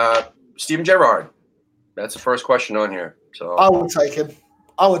 Steven Gerrard. That's the first question on here. So I would take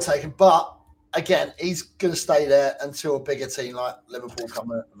him. But again, he's going to stay there until a bigger team like Liverpool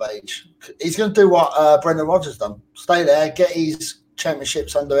come of age. He's going to do what Brendan Rodgers done: stay there, get his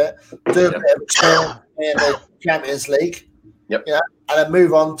championships under it, do a bit of in the Champions League, and then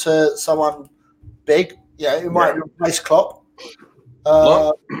move on to someone big. Who might replace Klopp.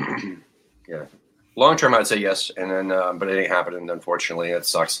 Long term, I'd say yes, and then but it ain't happening. Unfortunately, it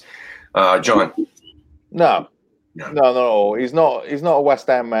sucks. John, no. He's not a West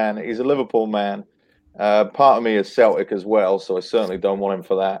Ham man. He's a Liverpool man. Part of me is Celtic as well, so I certainly don't want him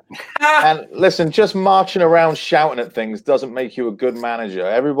for that. And listen, just marching around shouting at things doesn't make you a good manager.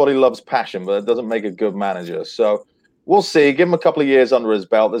 Everybody loves passion, but it doesn't make a good manager. So we'll see. Give him a couple of years under his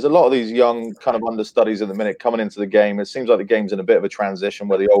belt. There's a lot of these young kind of understudies at the minute coming into the game. It seems like the game's in a bit of a transition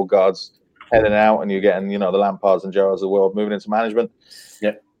where the old guard's heading out and you're getting, the Lampards and Gerrards of the world moving into management.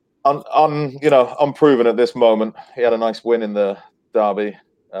 Yeah. Unproven at this moment. He had a nice win in the derby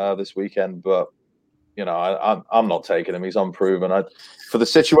this weekend, but I'm not taking him. He's unproven. For the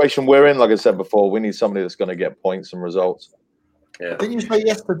situation we're in, like I said before, we need somebody that's going to get points and results. Yeah. Didn't you say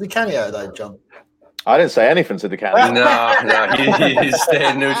yes to Di Canio though, John? I didn't say anything to the camera. No, he's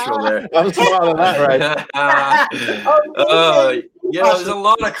staying neutral there. I'm smarter than that, right? There's a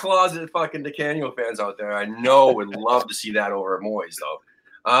lot of closet fucking DeCanio fans out there. I know would love to see that over Moyes, though.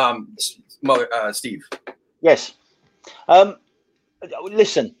 Steve. Yes.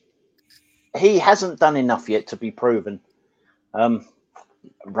 Listen, he hasn't done enough yet to be proven.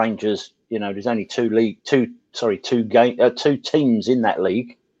 Rangers, there's only two teams in that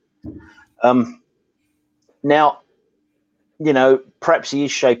league. Now, perhaps he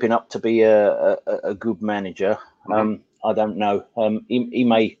is shaping up to be a good manager. I don't know. He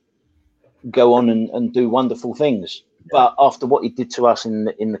may go on and do wonderful things. But after what he did to us in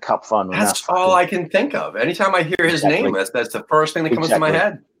the cup final, that's all I can think of. Anytime I hear his name, that's the first thing that comes to my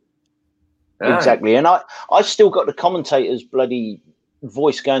head. Yeah. Exactly. And I've still got the commentator's bloody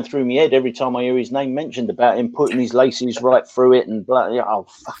voice going through my head every time I hear his name mentioned about him putting his laces right through it and oh,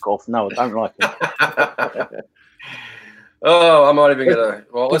 fuck off. No, I don't like it. Oh, I'm not even gonna.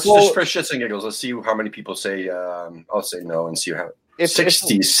 Well, let's just for shits and giggles. Let's see how many people say. I'll say no and see how.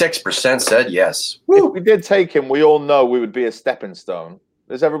 66% said yes. If we did take him, we all know we would be a stepping stone.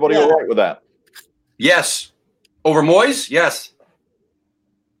 Is everybody all right with that? Yes. Over Moyes? Yes.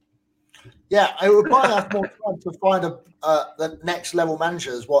 Yeah, it would probably have more time to find the next level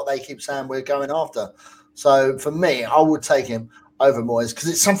manager is what they keep saying we're going after. So for me, I would take him over Moyes because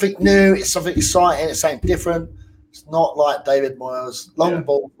it's something new, it's something exciting, it's something different. It's not like David Moyes, long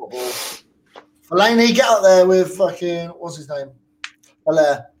ball football. Fellaini, get out there with fucking, what's his name?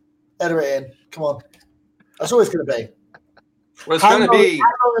 Hilaire. Enter it in. Come on. That's all it's going to be. What it's going to be how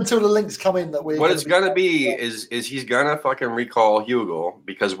long until the links come in that we. What it's going to be is he's going to fucking recall Hugo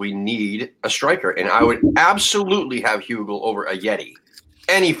because we need a striker, and I would absolutely have Hugo over a Yeti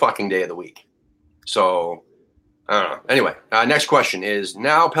any fucking day of the week. So I don't know. Anyway, next question is: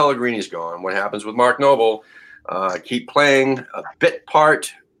 now Pellegrini's gone. What happens with Mark Noble? Keep playing a bit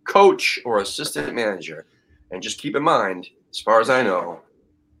part, coach or assistant manager, and just keep in mind, as far as I know,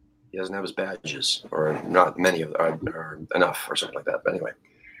 he doesn't have his badges, or not many of them, or enough, or something like that. But anyway,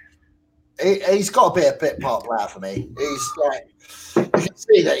 he's got to be a bit part player for me. He's like, you can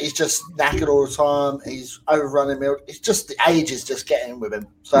see that he's just knackered all the time. He's overrunning me. It's just the age is just getting with him.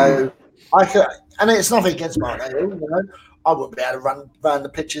 So I could, and it's nothing against Mark Noble. I wouldn't be able to run around the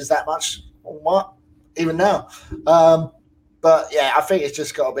pitches that much, even now. But yeah, I think it's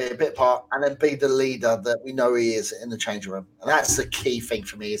just got to be a bit part and then be the leader that we know he is in the changing room. And that's the key thing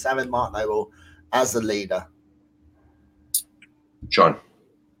for me is having Mark Noble as the leader. John.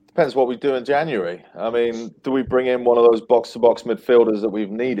 Depends what we do in January. I mean, do we bring in one of those box-to-box midfielders that we've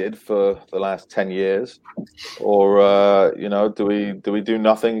needed for the last 10 years? Or, do we do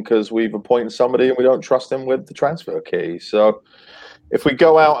nothing because we've appointed somebody and we don't trust him with the transfer key? So if we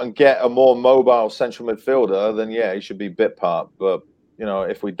go out and get a more mobile central midfielder, then yeah, he should be bit part. But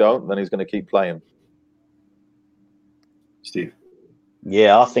if we don't, then he's going to keep playing. Steve.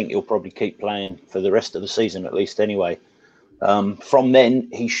 Yeah, I think he'll probably keep playing for the rest of the season at least. Anyway, from then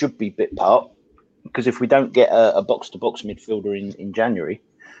he should be bit part because if we don't get a box-to-box midfielder in January,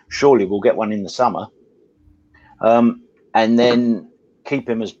 surely we'll get one in the summer, and then keep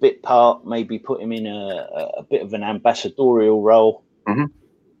him as bit part. Maybe put him in a bit of an ambassadorial role. Mm-hmm.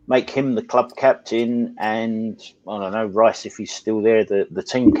 Make him the club captain, and I don't know, Rice, if he's still there, the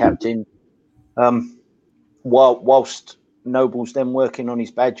team captain. Whilst Noble's then working on his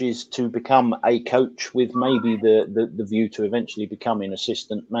badges to become a coach, with maybe the view to eventually becoming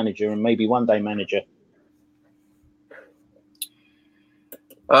assistant manager and maybe one day manager.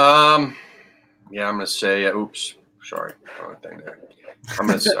 I'm gonna say, oops, sorry, wrong thing there. I'm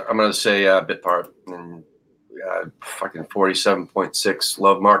gonna say bit part. And, fucking 47.6.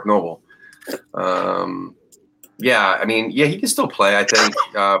 Love Mark Noble. He can still play. I think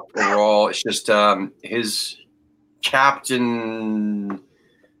overall, it's just his captain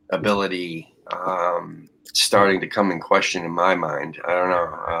ability starting to come in question in my mind. I don't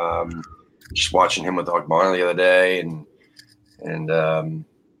know. Just watching him with Ogbonna the other day, and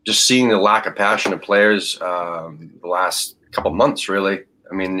just seeing the lack of passion of players the last couple months. Really,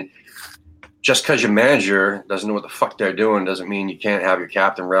 I mean. Just because your manager doesn't know what the fuck they're doing doesn't mean you can't have your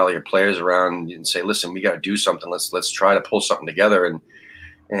captain rally your players around and say, "Listen, we got to do something. Let's try to pull something together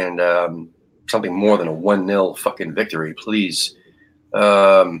and something more than a 1-0 fucking victory, please."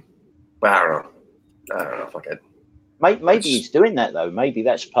 I don't know. Fuck it. Maybe he's doing that though. Maybe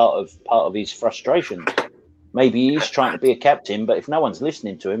that's part of his frustration. Maybe he's trying to be a captain, but if no one's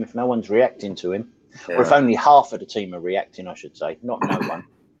listening to him, if no one's reacting to him, or if only half of the team are reacting, I should say, not no one.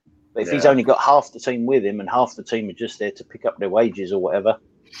 But if he's only got half the team with him and half the team are just there to pick up their wages or whatever,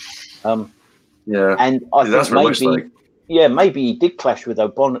 and I think maybe he did clash with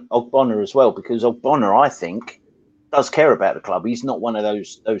Ogbonna as well, because Ogbonna, I think, does care about the club. He's not one of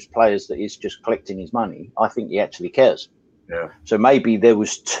those players that is just collecting his money. I think he actually cares. Yeah. So maybe there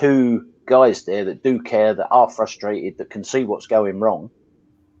was two guys there that do care, that are frustrated, that can see what's going wrong,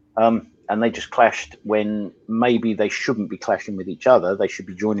 and they just clashed when maybe they shouldn't be clashing with each other. They should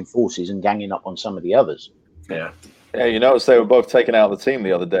be joining forces and ganging up on some of the others. Yeah. Yeah, you notice they were both taken out of the team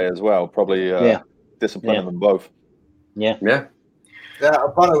the other day as well. Probably disciplining them both. Yeah. Yeah,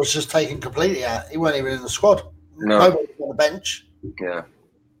 Ogbonna was just taken completely out. He wasn't even in the squad. No. Nobody was on the bench. Yeah.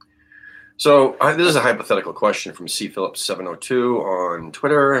 So this is a hypothetical question from C. Phillips 702 on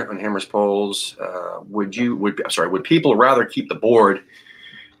Twitter on Hammers Polls. Would people rather keep the board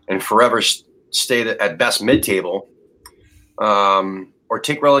and forever stay at best mid-table, or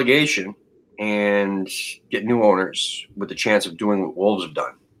take relegation and get new owners with the chance of doing what Wolves have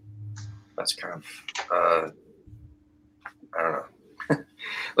done? That's kind of I don't know.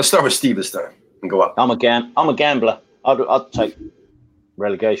 Let's start with Steve this time and go up. I'm a gambler. I'd take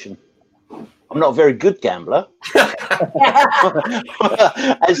relegation. I'm not a very good gambler,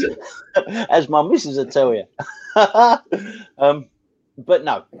 as my missus will tell you. But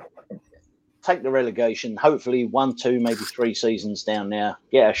no, take the relegation. Hopefully 1, 2, maybe 3 seasons down there.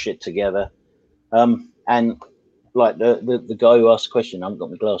 Get our shit together. And like the guy who asked the question, I haven't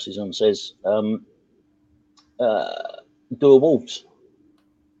got my glasses on, says, do a Wolves.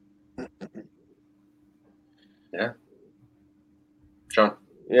 Yeah. John?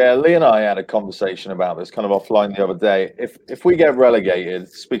 Yeah, Lee and I had a conversation about this kind of offline the other day. If we get relegated,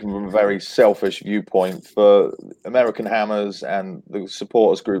 speaking from a very selfish viewpoint, for American Hammers and the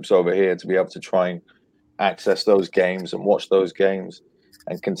supporters groups over here to be able to try and access those games and watch those games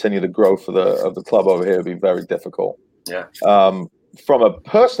and continue the growth of the club over here would be very difficult. Yeah. From a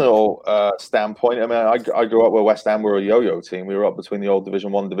personal standpoint, I mean, I grew up where West Ham were a yo-yo team. We were up between the old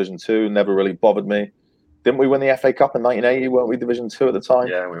Division 1, Division 2, never really bothered me. Didn't we win the FA Cup in 1980? Weren't we Division 2 at the time?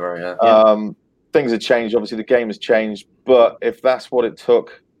 Yeah, we were, yeah. Things have changed. Obviously, the game has changed. But if that's what it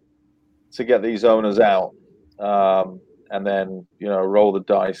took to get these owners out, and then, roll the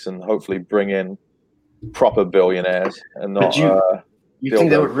dice and hopefully bring in proper billionaires and not... You think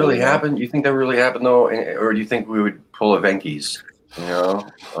that would really happen? You think that would really happen, though? Or do you think we would pull a Venky's? I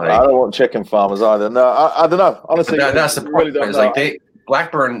don't want chicken farmers either. No, I don't know. Honestly, that's the point. Really it's like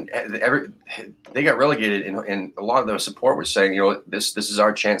Blackburn, they got relegated, and a lot of their support was saying, this is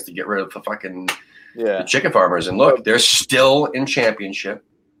our chance to get rid of the chicken farmers. And look, they're still in Championship,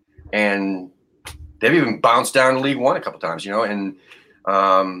 and they've even bounced down to League One a couple times. And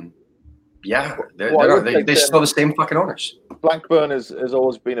they still the same fucking owners. Blackburn has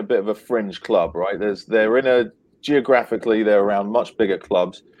always been a bit of a fringe club, right? Geographically, they're around much bigger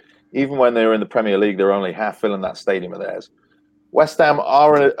clubs. Even when they're in the Premier League, they're only half filling that stadium of theirs. West Ham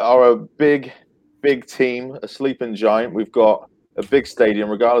are a big team, a sleeping giant. We've got a big stadium,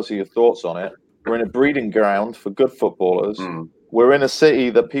 regardless of your thoughts on it. We're in a breeding ground for good footballers. We're in a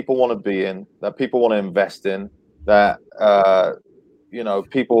city that people want to be in, that people want to invest in, that,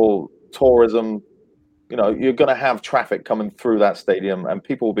 tourism, you're going to have traffic coming through that stadium, and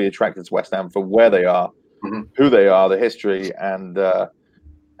people will be attracted to West Ham for where they are, who they are, the history, and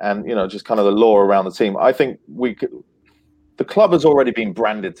just kind of the lore around the team. I think the club has already been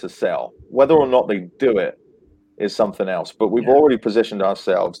branded to sell. Whether or not they do it is something else. But we've already positioned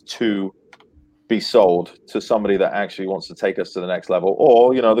ourselves to be sold to somebody that actually wants to take us to the next level,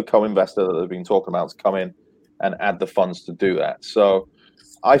 or the co-investor that they've been talking about to come in and add the funds to do that. So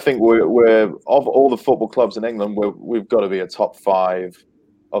I think we're of all the football clubs in England, we've got to be a top 5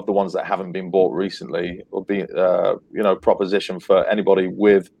 of the ones that haven't been bought recently, or be proposition for anybody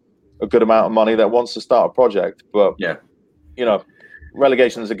with a good amount of money that wants to start a project. But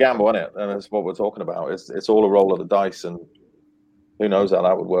relegation is a gamble, isn't it? And that's what we're talking about. It's all a roll of the dice, and who knows how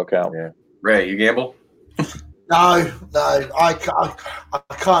that would work out. Yeah. Ray, you gamble? No, I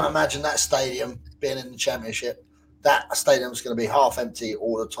can't imagine that stadium being in the Championship. That stadium's going to be half empty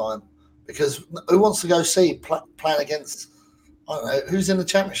all the time, because who wants to go see playing against, I don't know, who's in the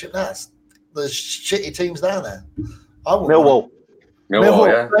Championship now? There's shitty teams down there. Millwall,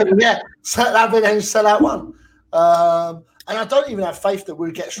 yeah. So that'd be the sellout one. And I don't even have faith that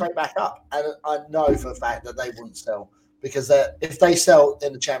we'd get straight back up. And I know for a fact that they wouldn't sell, because if they sell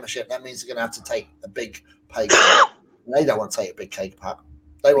in the Championship, that means they're going to have to take a big pay cut. They don't want to take a big cake cut.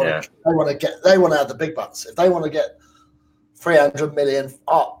 They want to have the big bucks. If they want to get 300 million,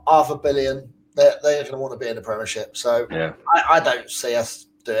 $500 million, they're going to want to be in the Premiership. So I don't see us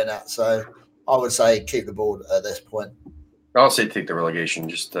doing that. So I would say keep the board at this point. I'll say take the relegation.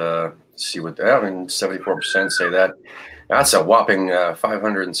 Just see what. I mean, 74% say that. That's a whopping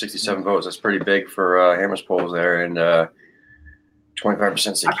 567 votes. That's pretty big for Hammers polls there, and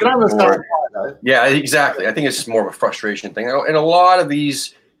 25% say I can understand why, though. Yeah, exactly. I think it's just more of a frustration thing. And a lot of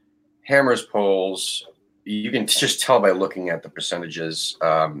these Hammers polls, you can just tell by looking at the percentages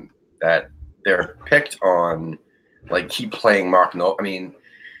that they're picked on, like, keep playing Mark No. I mean,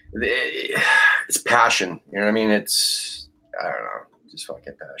 it's passion. You know what I mean? It's, I don't know, just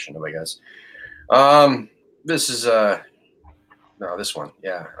fucking passion, I guess. This is no, this one.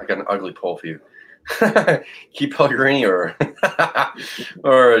 Yeah, I got an ugly poll for you. Keep Pellegrini or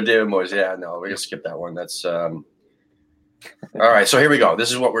or David Moyes. Yeah, no, we're gonna skip that one. That's all right. So here we go.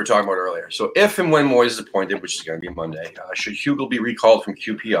 This is what we were talking about earlier. So if and when Moyes is appointed, which is going to be Monday, should Hugo be recalled from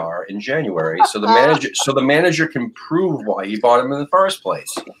QPR in January so the manager can prove why he bought him in the first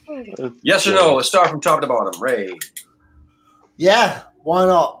place? Yes or no? Let's start from top to bottom. Ray. Yeah, why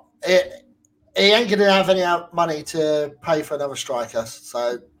not? He ain't going to have any money to pay for another striker.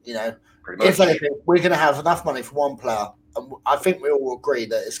 So, you know, if anything, we're going to have enough money for one player. And I think we all agree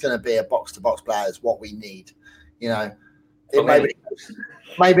that it's going to be a box-to-box player is what we need. You know, it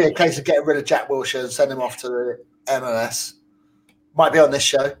may be a case of getting rid of Jack Wilshere and send him off to the MLS. Might be on this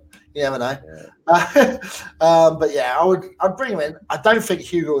show. You never know. Yeah. But yeah, I'd bring him in. I don't think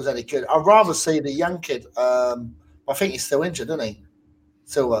Hugo is any good. I'd rather see the young kid. I think he's still injured, isn't he?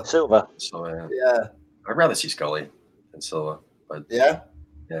 Silva. So, yeah. I'd rather see Scully than Silva. But yeah,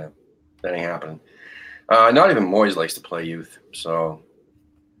 that ain't happening. Not even Moyes likes to play youth, so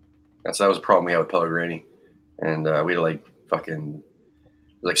that was a problem we had with Pellegrini, and we had to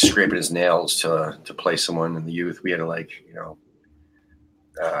scraping his nails to play someone in the youth. We had to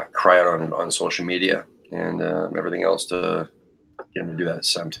cry out on social media and everything else to get him to do that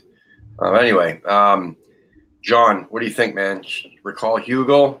attempt. Anyway. John, what do you think, man? Recall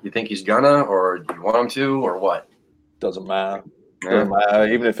Hugo? You think he's gonna, or do you want him to, or what? Doesn't matter. Doesn't matter.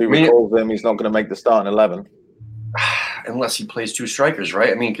 Even if he recalls him, he's not going to make the starting 11. Unless he plays two strikers,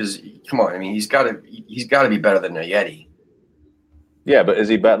 right? I mean, because come on, I mean, he's got to be better than Ayeti. Yeah, but is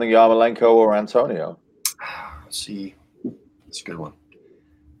he better than Yarmolenko or Antonio? See, it's a good one.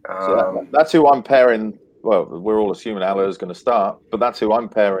 So that's who I'm pairing. Well, we're all assuming Allo is going to start, but that's who I'm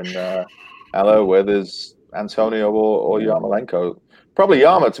pairing Allo with is Antonio or Yarmolenko. Probably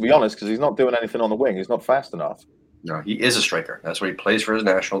Yarmo, to be honest, because he's not doing anything on the wing. He's not fast enough. No, he is a striker. That's what he plays for his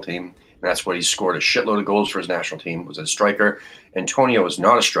national team. And that's what he scored a shitload of goals for his national team, was a striker. Antonio is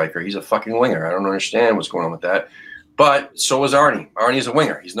not a striker. He's a fucking winger. I don't understand what's going on with that. But so is Arnie. Arnie's a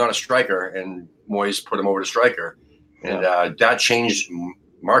winger. He's not a striker, and Moyes put him over to striker. And that changed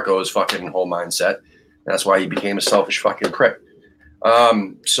Marco's fucking whole mindset. That's why he became a selfish fucking prick.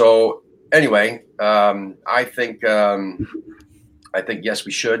 So anyway, I think yes,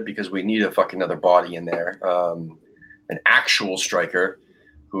 we should, because we need a fucking another body in there, an actual striker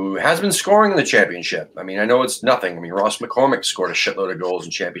who has been scoring in the championship. I mean, I know it's nothing. I mean, Ross McCormick scored a shitload of goals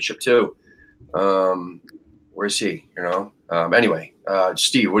in championship too. Where's he? You know. Anyway,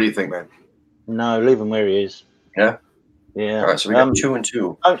 Steve, what do you think, man? No, leave him where he is. Yeah. Yeah. All right, so we got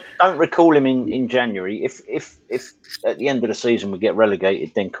 2-2. Don't recall him in January. If at the end of the season we get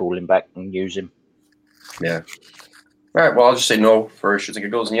relegated, then call him back and use him. Yeah. All right. Well, I'll just say no for shits and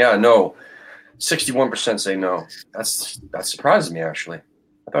giggles, and no. 61% say no. That surprises me, actually.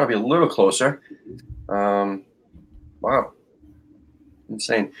 I thought it'd be a little closer. Wow.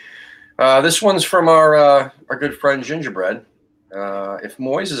 Insane. This one's from our good friend Gingerbread. If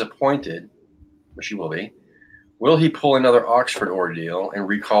Moyes is appointed, which he will be, will he pull another Oxford ordeal and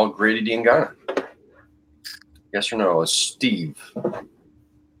recall Grady Diangana? Yes or no? Steve.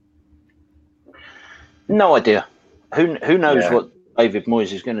 No idea. Who knows what David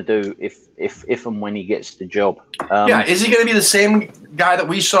Moyes is going to do if and when he gets the job? Is he going to be the same guy that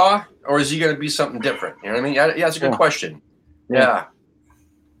we saw, or is he going to be something different? You know what I mean? Yeah, that's a good question. Yeah.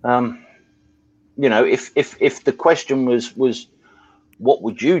 You know, if the question was what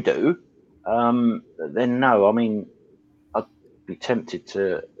would you do, then no. I mean, I'd be tempted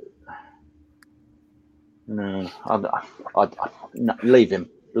to. No, I'd leave him.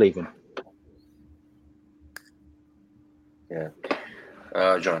 Yeah.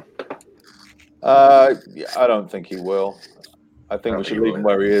 John. I don't think he will. I think we should leave him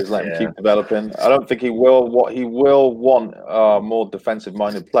where he is, let him keep developing. I don't think he will. What he will want are more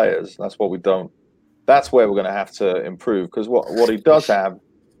defensive-minded players. That's what we don't. That's where we're going to have to improve, because what he does have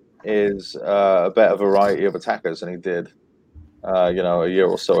is a better variety of attackers than he did, a year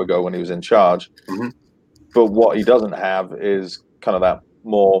or so ago when he was in charge. Mm-hmm. But what he doesn't have is kind of that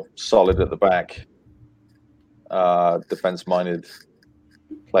more solid at the back, defense-minded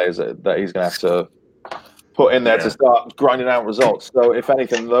players that he's going to have to put in there to start grinding out results. So, if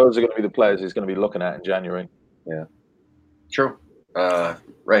anything, those are going to be the players he's going to be looking at in January. Yeah, true.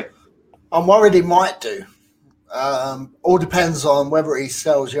 Right. I'm worried he might do. All depends on whether he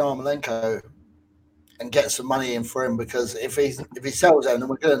sells Yarmolenko and gets some money in for him. Because if he sells him, then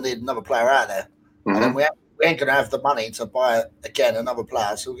we're going to need another player out there, and then we ain't going to have the money to buy again another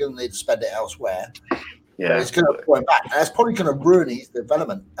player. So we're going to need to spend it elsewhere. Yeah, it's going to point back. And that's probably going to ruin his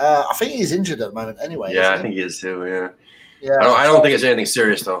development. I think he's injured at the moment, anyway. Yeah, I think he is too. Yeah. Yeah. I don't think it's anything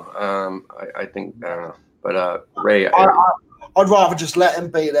serious though. I think I don't know, but Ray, I'd rather just let him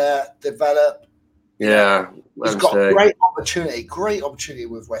be there, develop. Yeah, he's got great opportunity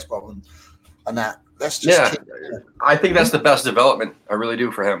with West Brom and that. Let's just keep it. I think that's the best development. I really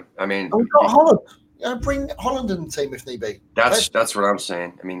do for him. I mean, we've got Holland. Bring Holland in the team if need be. That's what I'm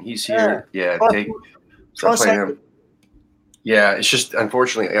saying. I mean, he's here. Yeah, try playing him. Yeah, it's just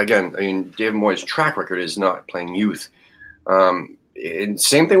unfortunately again. I mean, David Moyes' track record is not playing youth. And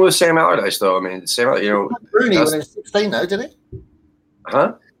same thing with Sam Allardyce, though. I mean, Rooney when he was 16, though, did he?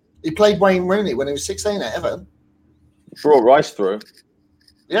 Huh? He played Wayne Rooney when he was 16 at Everton. Brought Rice through.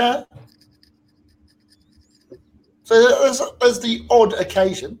 Yeah. So there's the odd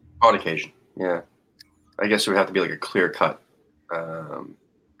occasion. Odd occasion, yeah. I guess it would have to be like a clear cut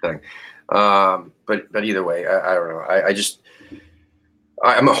thing. But either way, I don't know.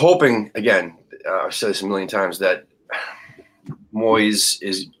 I'm hoping again. I've said this a million times that Moyes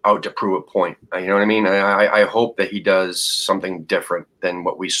is out to prove a point. You know what I mean? I hope that he does something different than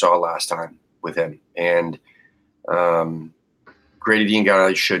what we saw last time with him. And Grady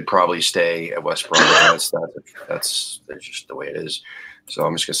Diangana should probably stay at West Brom. That's just the way it is. So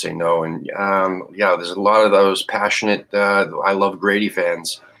I'm just gonna say no. And there's a lot of those passionate I love Grady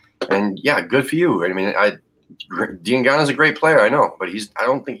fans. And yeah, good for you. I mean, Diangana's a great player, I know, but I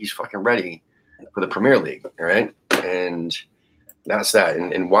don't think he's fucking ready for the Premier League, all right? And that's that.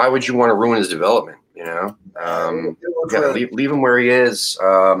 And why would you want to ruin his development? You know, leave him where he is.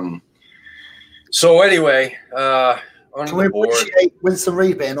 So anyway, on Can the we board, appreciate Winston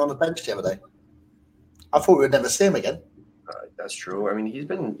Reid being on the bench the other day? I thought we would never see him again. That's true. I mean, he's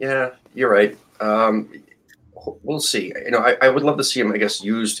been. Yeah, you're right. We'll see. You know, I would love to see him, I guess,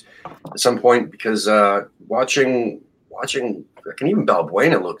 used at some point because watching. Can even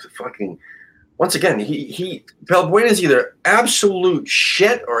Balbuena look fucking. Once again, he Balbuena is either absolute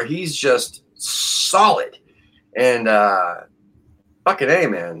shit or he's just solid. And fucking A,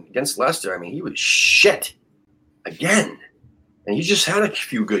 man, against Leicester, I mean, he was shit again. And he just had a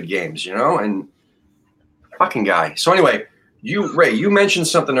few good games, you know, and fucking guy. So anyway, Ray, you mentioned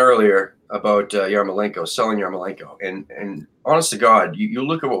something earlier about Yarmolenko, selling Yarmolenko. And honest to God, you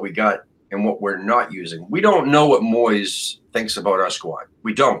look at what we got and what we're not using. We don't know what Moyes thinks about our squad.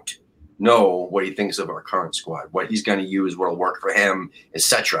 We don't know what he thinks of our current squad, what he's going to use, what'll work for him,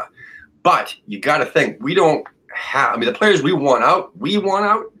 etc. But you got to think, we don't have, I mean, the players we want out,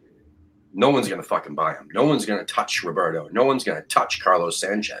 no one's going to fucking buy him. No one's going to touch Roberto. No one's going to touch Carlos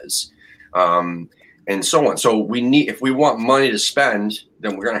Sanchez, and so on. So we need, if we want money to spend,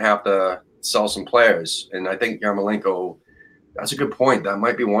 then we're going to have to sell some players. And I think Yarmolenko, that's a good point. That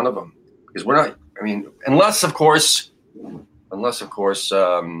might be one of them because we're not, I mean, unless of course,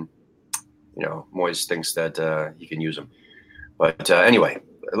 you know, Moyes thinks that he can use him. But anyway,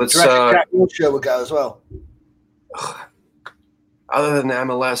 let's. Jack Wilshere would go as well. Other than the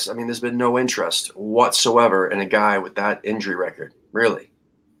MLS, I mean, there's been no interest whatsoever in a guy with that injury record. Really,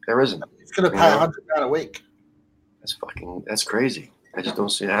 there isn't. He's going to pay $100 a week. That's crazy. I just don't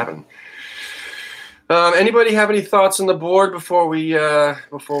see it happen. Anybody have any thoughts on the board before we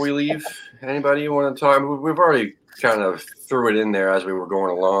leave? Anybody you want to talk? We've already kind of threw it in there as we were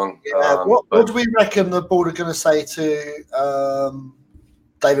going along. Yeah, what do we reckon the board are going to say to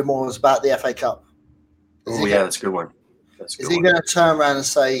David Moyes about the FA Cup? Oh, yeah, that's a good one. Is he going to turn around and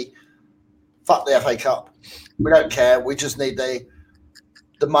say, fuck the FA Cup? We don't care. We just need the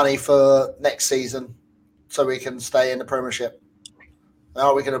money for next season so we can stay in the Premiership. Now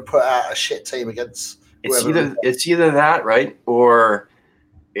are we going to put out a shit team against whoever? It's either that, right? Or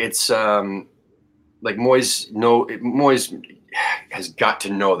it's like Moyes has got to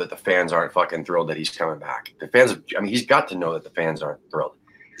know that the fans aren't fucking thrilled that he's coming back. The fans, he's got to know that the fans aren't thrilled.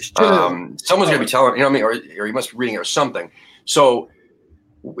 Someone's going to be telling, you know what I mean? Or he must be reading it or something. So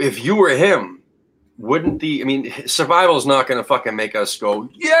if you were him, survival is not going to fucking make us go,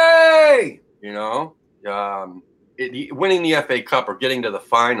 yay! You know? Winning the FA Cup or getting to the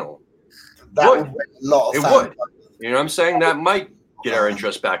final. That would win a lot of fans. Would. You know what I'm saying? That might get our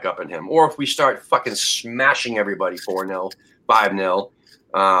interest back up in him. Or if we start fucking smashing everybody 4-0,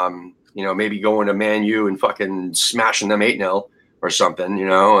 5-0, maybe going to Man U and fucking smashing them 8-0 or something,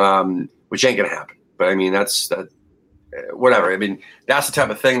 which ain't going to happen. But I mean, that's whatever. I mean, that's the type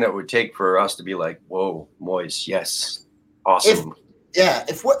of thing that would take for us to be like, whoa, Moyes, yes, awesome.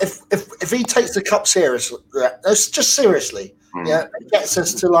 If he takes the cup seriously, just seriously, it gets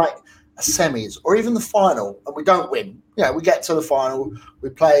us to like a semis or even the final, and we don't win. We get to the final, we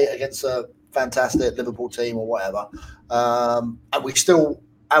play against a fantastic Liverpool team or whatever, and we still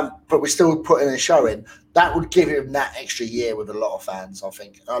put in a showing. That would give him that extra year with a lot of fans, I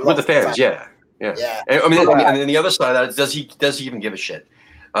think. With the fans, yeah. And, I mean, and then the other side of that is, does he even give a shit?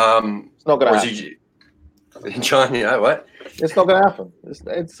 It's not going to happen. John, what? It's not going to happen.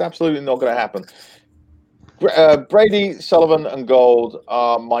 It's absolutely not going to happen. Brady, Sullivan, and Gold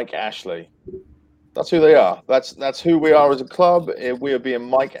are Mike Ashley. That's who they are. That's who we are as a club. We are being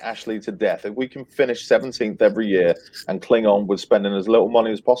Mike Ashley to death. If we can finish 17th every year and cling on with spending as little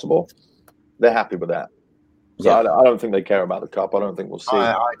money as possible, they're happy with that. So I don't think they care about the cup. I don't think we'll see.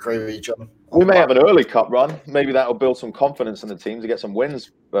 I agree with you, John. We may have an early cup run. Maybe that will build some confidence in the team to get some wins.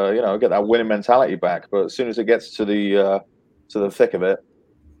 Get that winning mentality back. But as soon as it gets to the thick of it,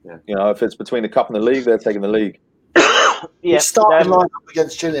 if it's between the cup and the league, they're taking the league. The starting lineup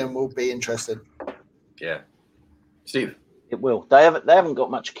against Gillingham will be interesting. Yeah, Steve. It will. They haven't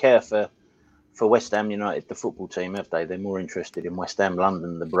got much care for West Ham United, the football team, have they? They're more interested in West Ham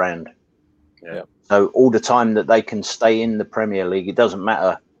London, the brand. Yeah. So all the time that they can stay in the Premier League, it doesn't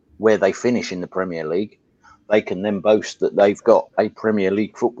matter where they finish in the Premier League. They can then boast that they've got a Premier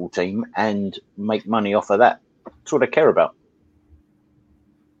League football team and make money off of that. That's what they care about.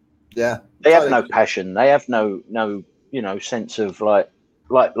 Yeah. They have no passion. They have no sense of like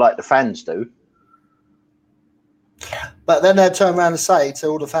the fans do. But then they'll turn around and say to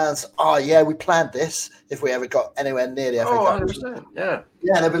all the fans, "Oh yeah, we planned this. If we ever got anywhere near the FA Cup, 100%. Yeah,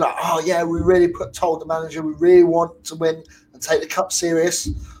 they'll be like, "Oh yeah, we really told the manager we really want to win and take the cup serious."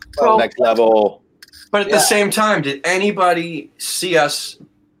 Well, next level. But at the same time, did anybody see us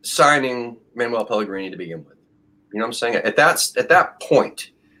signing Manuel Pellegrini to begin with? You know what I'm saying? At that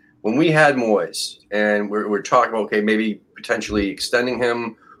point, when we had Moyes and we're talking about, okay, maybe potentially extending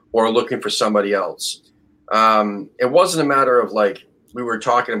him or looking for somebody else. It wasn't a matter of like we were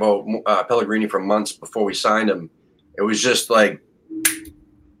talking about Pellegrini for months before we signed him. It was just like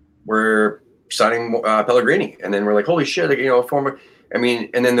we're signing Pellegrini, and then we're like, holy shit, former. I mean,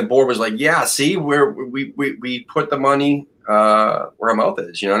 and then the board was like, yeah, see, we put the money where our mouth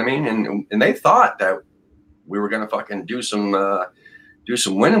is. You know what I mean? And they thought that we were gonna fucking do some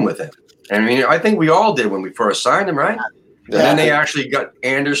winning with it. And I mean, I think we all did when we first signed him, right? And then they actually got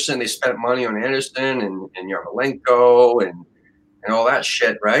Anderson. They spent money on Anderson and Yarmolenko and all that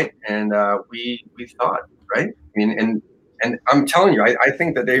shit, right? And we thought, right? I mean, and I'm telling you, I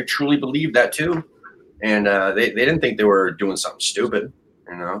think that they truly believed that too. And they didn't think they were doing something stupid,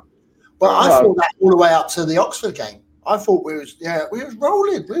 Well, I thought that all the way up to the Oxford game. I thought we was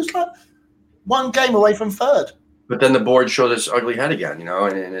rolling. We was like one game away from third. But then the board showed its ugly head again,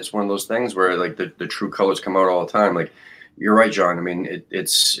 and it's one of those things where like the true colors come out all the time. Like you're right, John. I mean,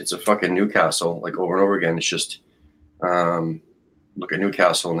 it's a fucking Newcastle like over and over again. It's just look at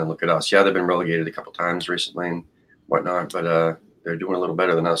Newcastle and then look at us. Yeah, they've been relegated a couple times recently and whatnot, but they're doing a little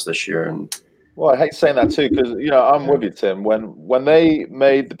better than us this year. And well, I hate saying that too because I'm with you, Tim. When they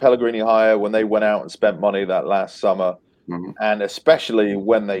made the Pellegrini hire, when they went out and spent money that last summer, and especially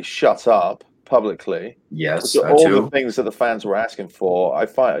when they shut up publicly, yes, all the things that the fans were asking for, I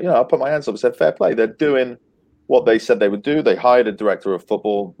find I put my hands up and said, fair play. They're doing what they said they would do. They hired a director of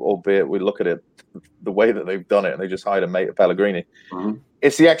football, albeit we look at it the way that they've done it, and they just hired a mate of Pellegrini.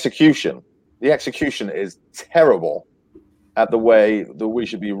 It's the execution. The execution is terrible at the way that we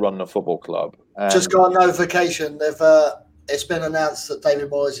should be running a football club. And just got a notification. It's been announced that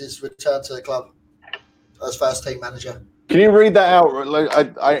David Moyes is returned to the club as first team manager. Can you read that out?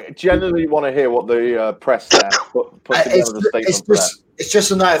 I genuinely want to hear what the press staff put together the statement for that. It's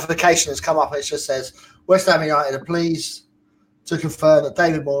just a notification that's come up. It just says, West Ham United are pleased to confirm that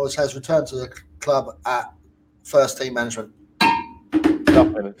David Moyes has returned to the club at first team management.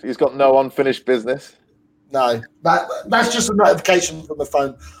 Nothing. He's got no unfinished business. No, that's just a notification from the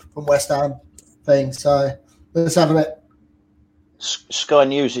phone from West Ham thing. So let's have a bit. Sky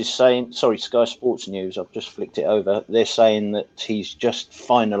News is saying, Sky Sports News, I've just flicked it over. They're saying that he's just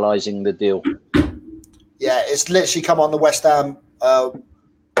finalising the deal. Yeah, it's literally come on the West Ham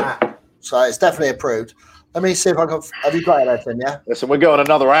app. So it's definitely approved. Let me see if I can. Have you got it, Tim? Yeah. Listen, we're going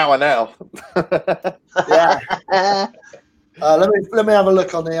another hour now. Yeah. Let me have a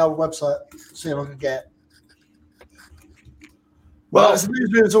look on the old website, see if I can get. Well, it's the news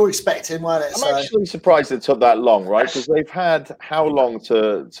we was all expecting, weren't it? I'm actually surprised it took that long, right? Because they've had how long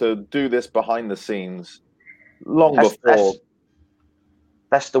to do this behind the scenes? Before.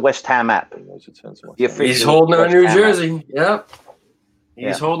 That's the West Ham app. He's holding a New Jersey. Yep.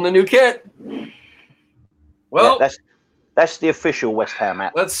 He's holding a new kit. Well, that's the official West Ham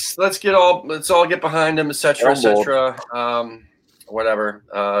app. Let's all get behind him, etc., etc. Whatever.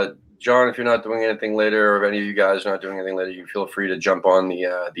 John, if you're not doing anything later, or if any of you guys are not doing anything later, you feel free to jump on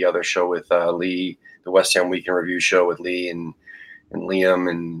the other show with Lee, the West Ham Weekend Review show with Lee and Liam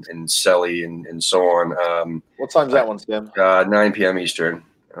and Selly and so on. What time's that one, Tim? 9 p.m. Eastern.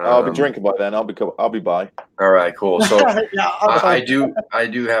 I'll be drinking by then. I'll be by. All right, cool. So I do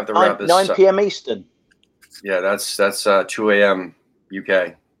have to wrap this 9 p.m. Eastern. Yeah, that's 2 a.m.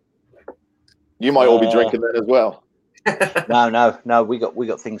 UK. You might all be drinking then as well. No. We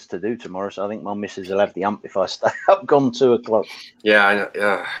got things to do tomorrow, so I think my missus will have the ump if I stay up gone 2 o'clock. Yeah, I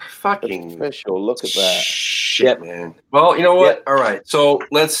know. Fucking official. Look at that. Shit, man. Well, you know what? Yep. All right, so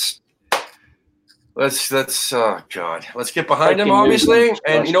let's oh god, let's get behind him, obviously.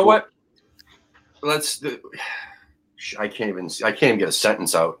 And you know what? I can't even get a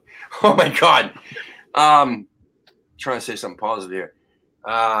sentence out. Oh my god. Trying to say something positive here.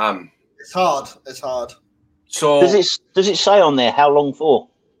 It's hard. So does it say on there how long for?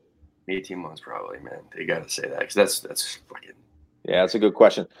 18 months, probably, man. They got to say that because that's fucking. Yeah, that's a good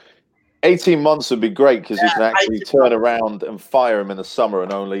question. 18 months would be great because you can actually turn around and fire him in the summer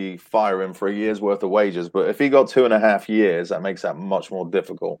and only fire him for a year's worth of wages. But if he got 2.5 years, that makes that much more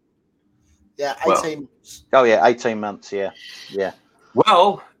difficult. Yeah, 18 months. Oh yeah, 18 months. Yeah.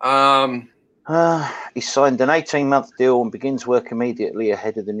 Well, he signed an 18-month deal and begins work immediately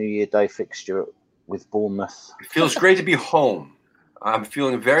ahead of the New Year Day fixture with Bournemouth. It feels great to be home. I'm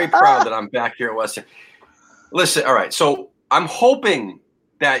feeling very proud that I'm back here at West Ham. Listen, all right. So I'm hoping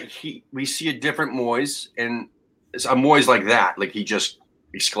that we see a different Moyes, and a Moyes like that, like he just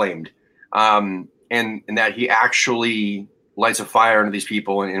exclaimed, and that he actually lights a fire under these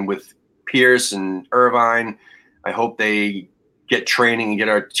people. And with Pierce and Irvine, I hope they get training and get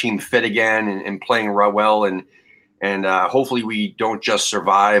our team fit again and playing well. And hopefully we don't just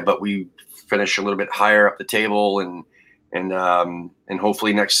survive, but we finish a little bit higher up the table, and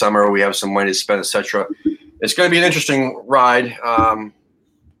hopefully next summer we have some money to spend, etc. It's going to be an interesting ride.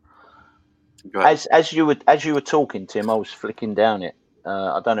 As you were talking, Tim, I was flicking down it.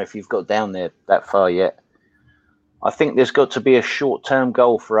 I don't know if you've got down there that far yet. I think there's got to be a short-term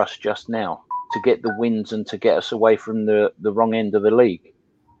goal for us just now to get the wins and to get us away from the wrong end of the league.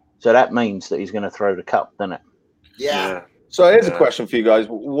 So that means that he's going to throw the cup, doesn't it? Yeah. So here's a question for you guys.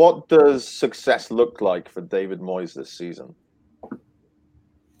 What does success look like for David Moyes this season?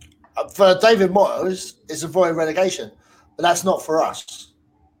 For David Moyes, it's avoiding relegation, but that's not for us.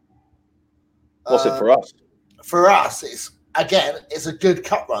 What's it for us? For us, it's a good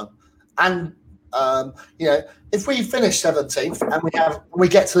cup run. And, if we finish 17th and we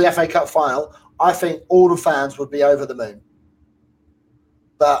get to the FA Cup final, I think all the fans would be over the moon.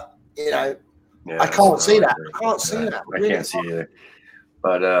 But, I can't see that. I can't see that. I can't see it either.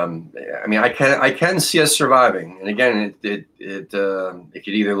 But I can see us surviving. And again, it could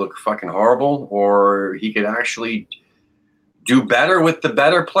either look fucking horrible, or he could actually do better with the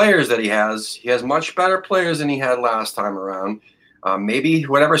better players that he has. He has much better players than he had last time around. Maybe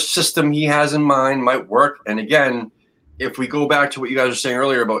whatever system he has in mind might work. And again, if we go back to what you guys were saying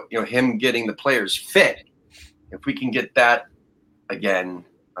earlier about him getting the players fit, if we can get that again.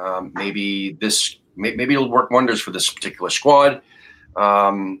 Maybe it'll work wonders for this particular squad.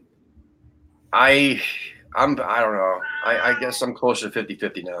 I don't know. I guess I'm closer to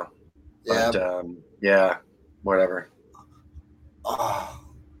 50-50 now. Yeah. But, whatever.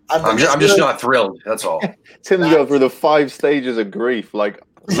 I'm just not thrilled. That's all. Tim's going through the 5 stages of grief, like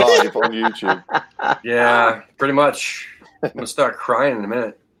live on YouTube. Yeah, pretty much. I'm gonna start crying in a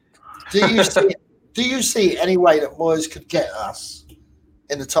minute. Do you see any way that Moyes could get us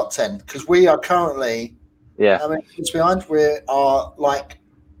in the top 10? Because we are currently, how many points behind? We are like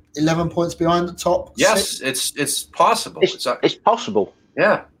 11 points behind the top. Yes, 6. it's possible. It's possible.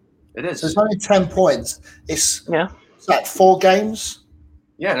 Yeah, it is. So it's only 10 points. It's like 4 games.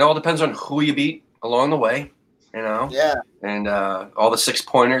 Yeah, it all depends on who you beat along the way. Yeah. And all the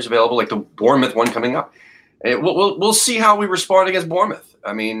 6-pointers available, like the Bournemouth one coming up. We'll see how we respond against Bournemouth.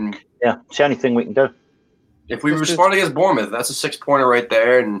 I mean, it's the only thing we can do. If we respond against Bournemouth, that's a 6-pointer right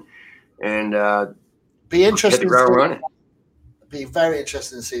there, and be interesting. Hit the ground running. Be very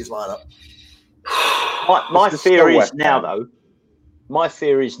interesting to see his lineup. My fear is now, though. My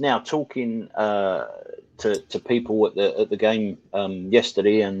fear is now talking to people at the game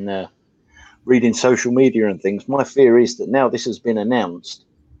yesterday and reading social media and things. My fear is that now this has been announced,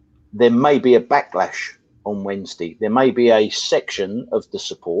 there may be a backlash on Wednesday. There may be a section of the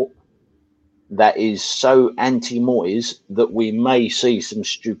support that is so anti-Moyes that we may see some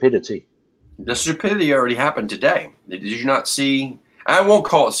stupidity. The stupidity already happened today. Did you not see? I won't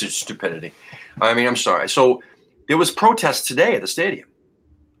call it stupidity. I mean, I'm sorry. So there was protests today at the stadium.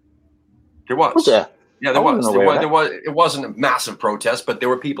 There was. Was there? Yeah, there was. There was. It wasn't a massive protest, but there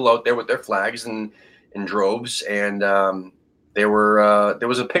were people out there with their flags and in droves, and there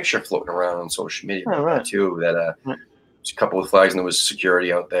was a picture floating around on social media too that was a couple of flags, and there was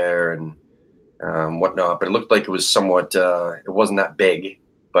security out there and whatnot. But it looked like it was somewhat. It wasn't that big,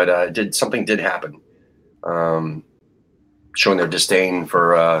 but something did happen, showing their disdain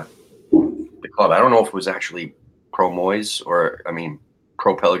for the club. I don't know if it was actually pro Moyes or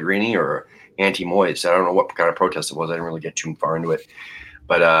pro Pellegrini or anti Moyes. I don't know what kind of protest it was. I didn't really get too far into it.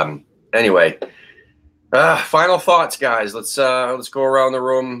 But anyway, final thoughts, guys. Let's go around the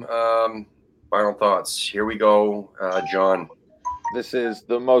room. Final thoughts. Here we go, John. This is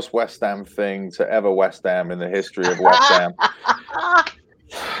the most West Ham thing to ever West Ham in the history of West Ham. A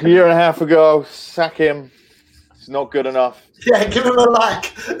year and a half ago, sack him. It's not good enough. Yeah, give him a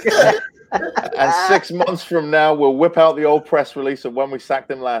like. And 6 months from now, we'll whip out the old press release of when we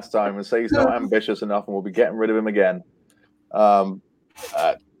sacked him last time and say he's not ambitious enough, and we'll be getting rid of him again. I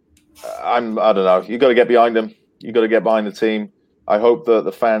don't know. You got to get behind him. You got to get behind the team. I hope that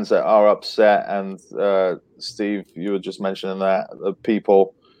the fans that are upset, and Steve, you were just mentioning that the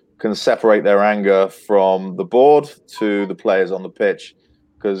people can separate their anger from the board to the players on the pitch,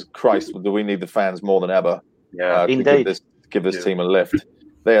 because Christ, do we need the fans more than ever? Yeah, indeed. To give this team a lift.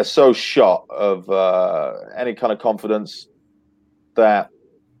 They are so shot of any kind of confidence that,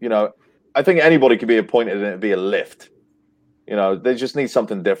 I think anybody could be appointed and it'd be a lift. They just need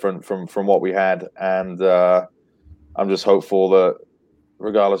something different from what we had. And I'm just hopeful that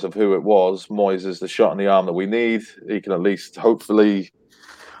regardless of who it was, Moyes is the shot in the arm that we need. He can at least hopefully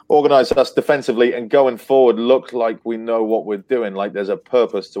organise us defensively and going forward look like we know what we're doing, like there's a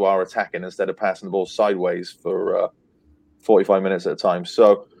purpose to our attacking instead of passing the ball sideways for 45 minutes at a time.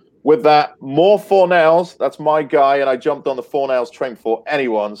 So with that, more Fornals. That's my guy, and I jumped on the Fornals train for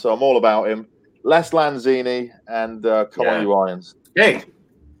anyone, so I'm all about him. Less Lanzini, and come on, you Irons. Hey,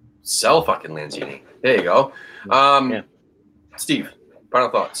 sell fucking Lanzini. There you go. Steve, final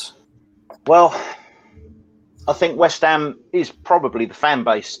thoughts. Well, I think West Ham is probably, the fan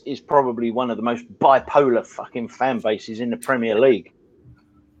base is probably one of the most bipolar fucking fan bases in the Premier League.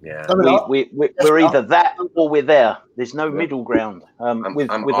 Yeah, we're either that or we're there. There's no middle ground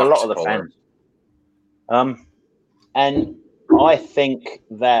with a lot of the fans. And I think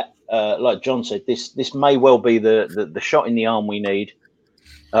that, like John said, this may well be the shot in the arm we need.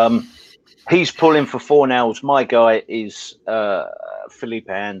 He's pulling for Fornals. My guy is Felipe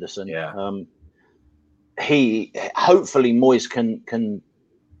Anderson. Yeah. Hopefully Moyes can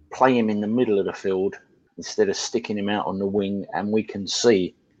play him in the middle of the field instead of sticking him out on the wing, and we can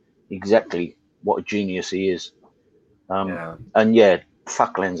see exactly what a genius he is. And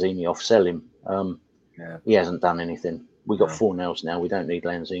fuck Lanzini off, sell him. He hasn't done anything. We got Fornals now. We don't need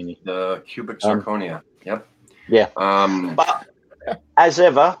Lanzini. The cubic zirconia. Yep. Yeah. But as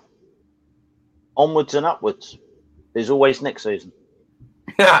ever, onwards and upwards. There's always next season.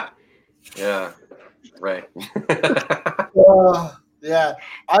 Yeah. Right. Yeah.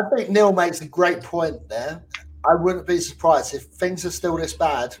 I think Neil makes a great point there. I wouldn't be surprised if things are still this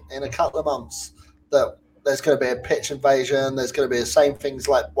bad in a couple of months, that there's going to be a pitch invasion. There's going to be the same things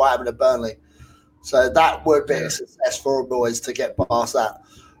like what happened at Burnley. So that would be a success for boys to get past that.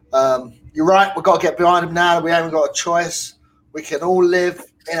 You're right. We've got to get behind him now. We haven't got a choice. We can all live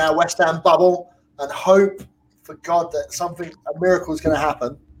in our West Ham bubble and hope for God that a miracle is going to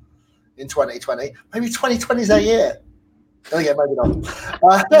happen in 2020. Maybe 2020 is our year. Okay, maybe not.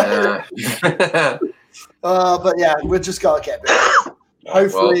 But yeah, we've just got to get behind.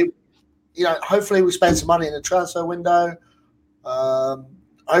 Hopefully, hopefully we spend some money in the transfer window.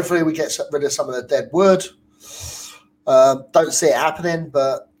 Hopefully we get rid of some of the dead wood. Don't see it happening,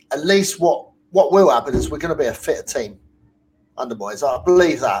 but at least what will happen is we're going to be a fitter team under Moyes. I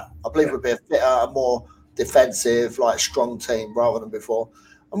believe that. I believe we'll be a fitter, a more defensive, strong team rather than before.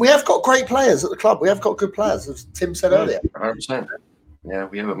 And we have got great players at the club. We have got good players, as Tim said earlier. 100%. Yeah,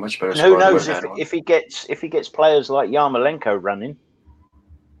 we have a much better squad. Who knows if he gets players like Yarmolenko running?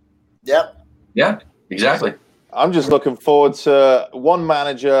 Yep. Yeah, exactly. I'm just looking forward to one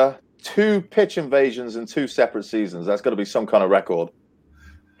manager 2 pitch invasions in 2 separate seasons. That's got to be some kind of record.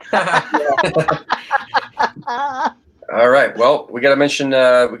 All right. Well, we got to mention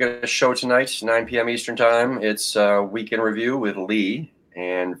we got a show tonight, 9 p.m. Eastern time. It's Weekend Review with Lee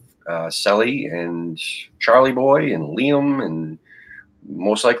and Selly and Charlie Boy and Liam and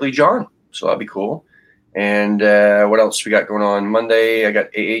most likely John. So that'll be cool. And what else we got going on? Monday, I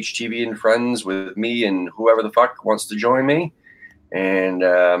got AHTV and Friends with me and whoever the fuck wants to join me. And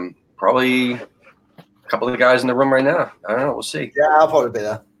probably a couple of the guys in the room right now. I don't know. We'll see. Yeah, I'll probably be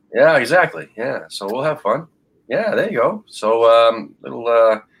there. Yeah, exactly. Yeah. So we'll have fun. Yeah, there you go. So little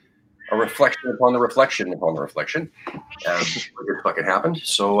a reflection upon the reflection upon the reflection. What fucking happened.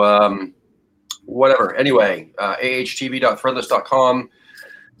 So whatever. Anyway, ahtv.threadless.com.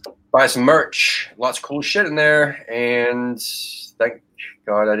 Buy some merch. Lots of cool shit in there. And thank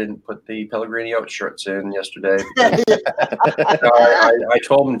God I didn't put the Pellegrini out shirts in yesterday. I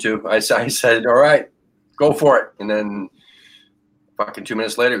told him to. I said, all right, go for it. And then fucking 2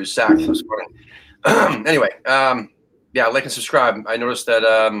 minutes later, he was sacked. It was funny. Anyway, yeah, like and subscribe. I noticed that,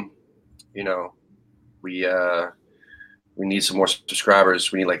 we need some more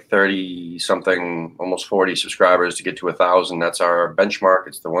subscribers. We need like 30 something, almost 40 subscribers to get to 1,000. That's our benchmark.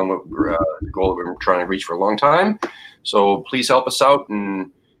 It's the one the goal we've been trying to reach for a long time. So please help us out. And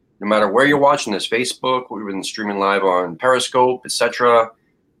no matter where you're watching this, Facebook, we've been streaming live on Periscope, etc.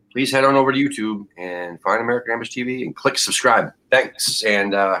 Please head on over to YouTube and find American Ambush TV and click subscribe. Thanks.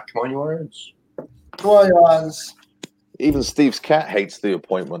 And come on, you orange. Come on, you ones. Even Steve's cat hates the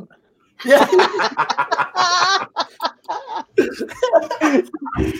appointment. Yeah.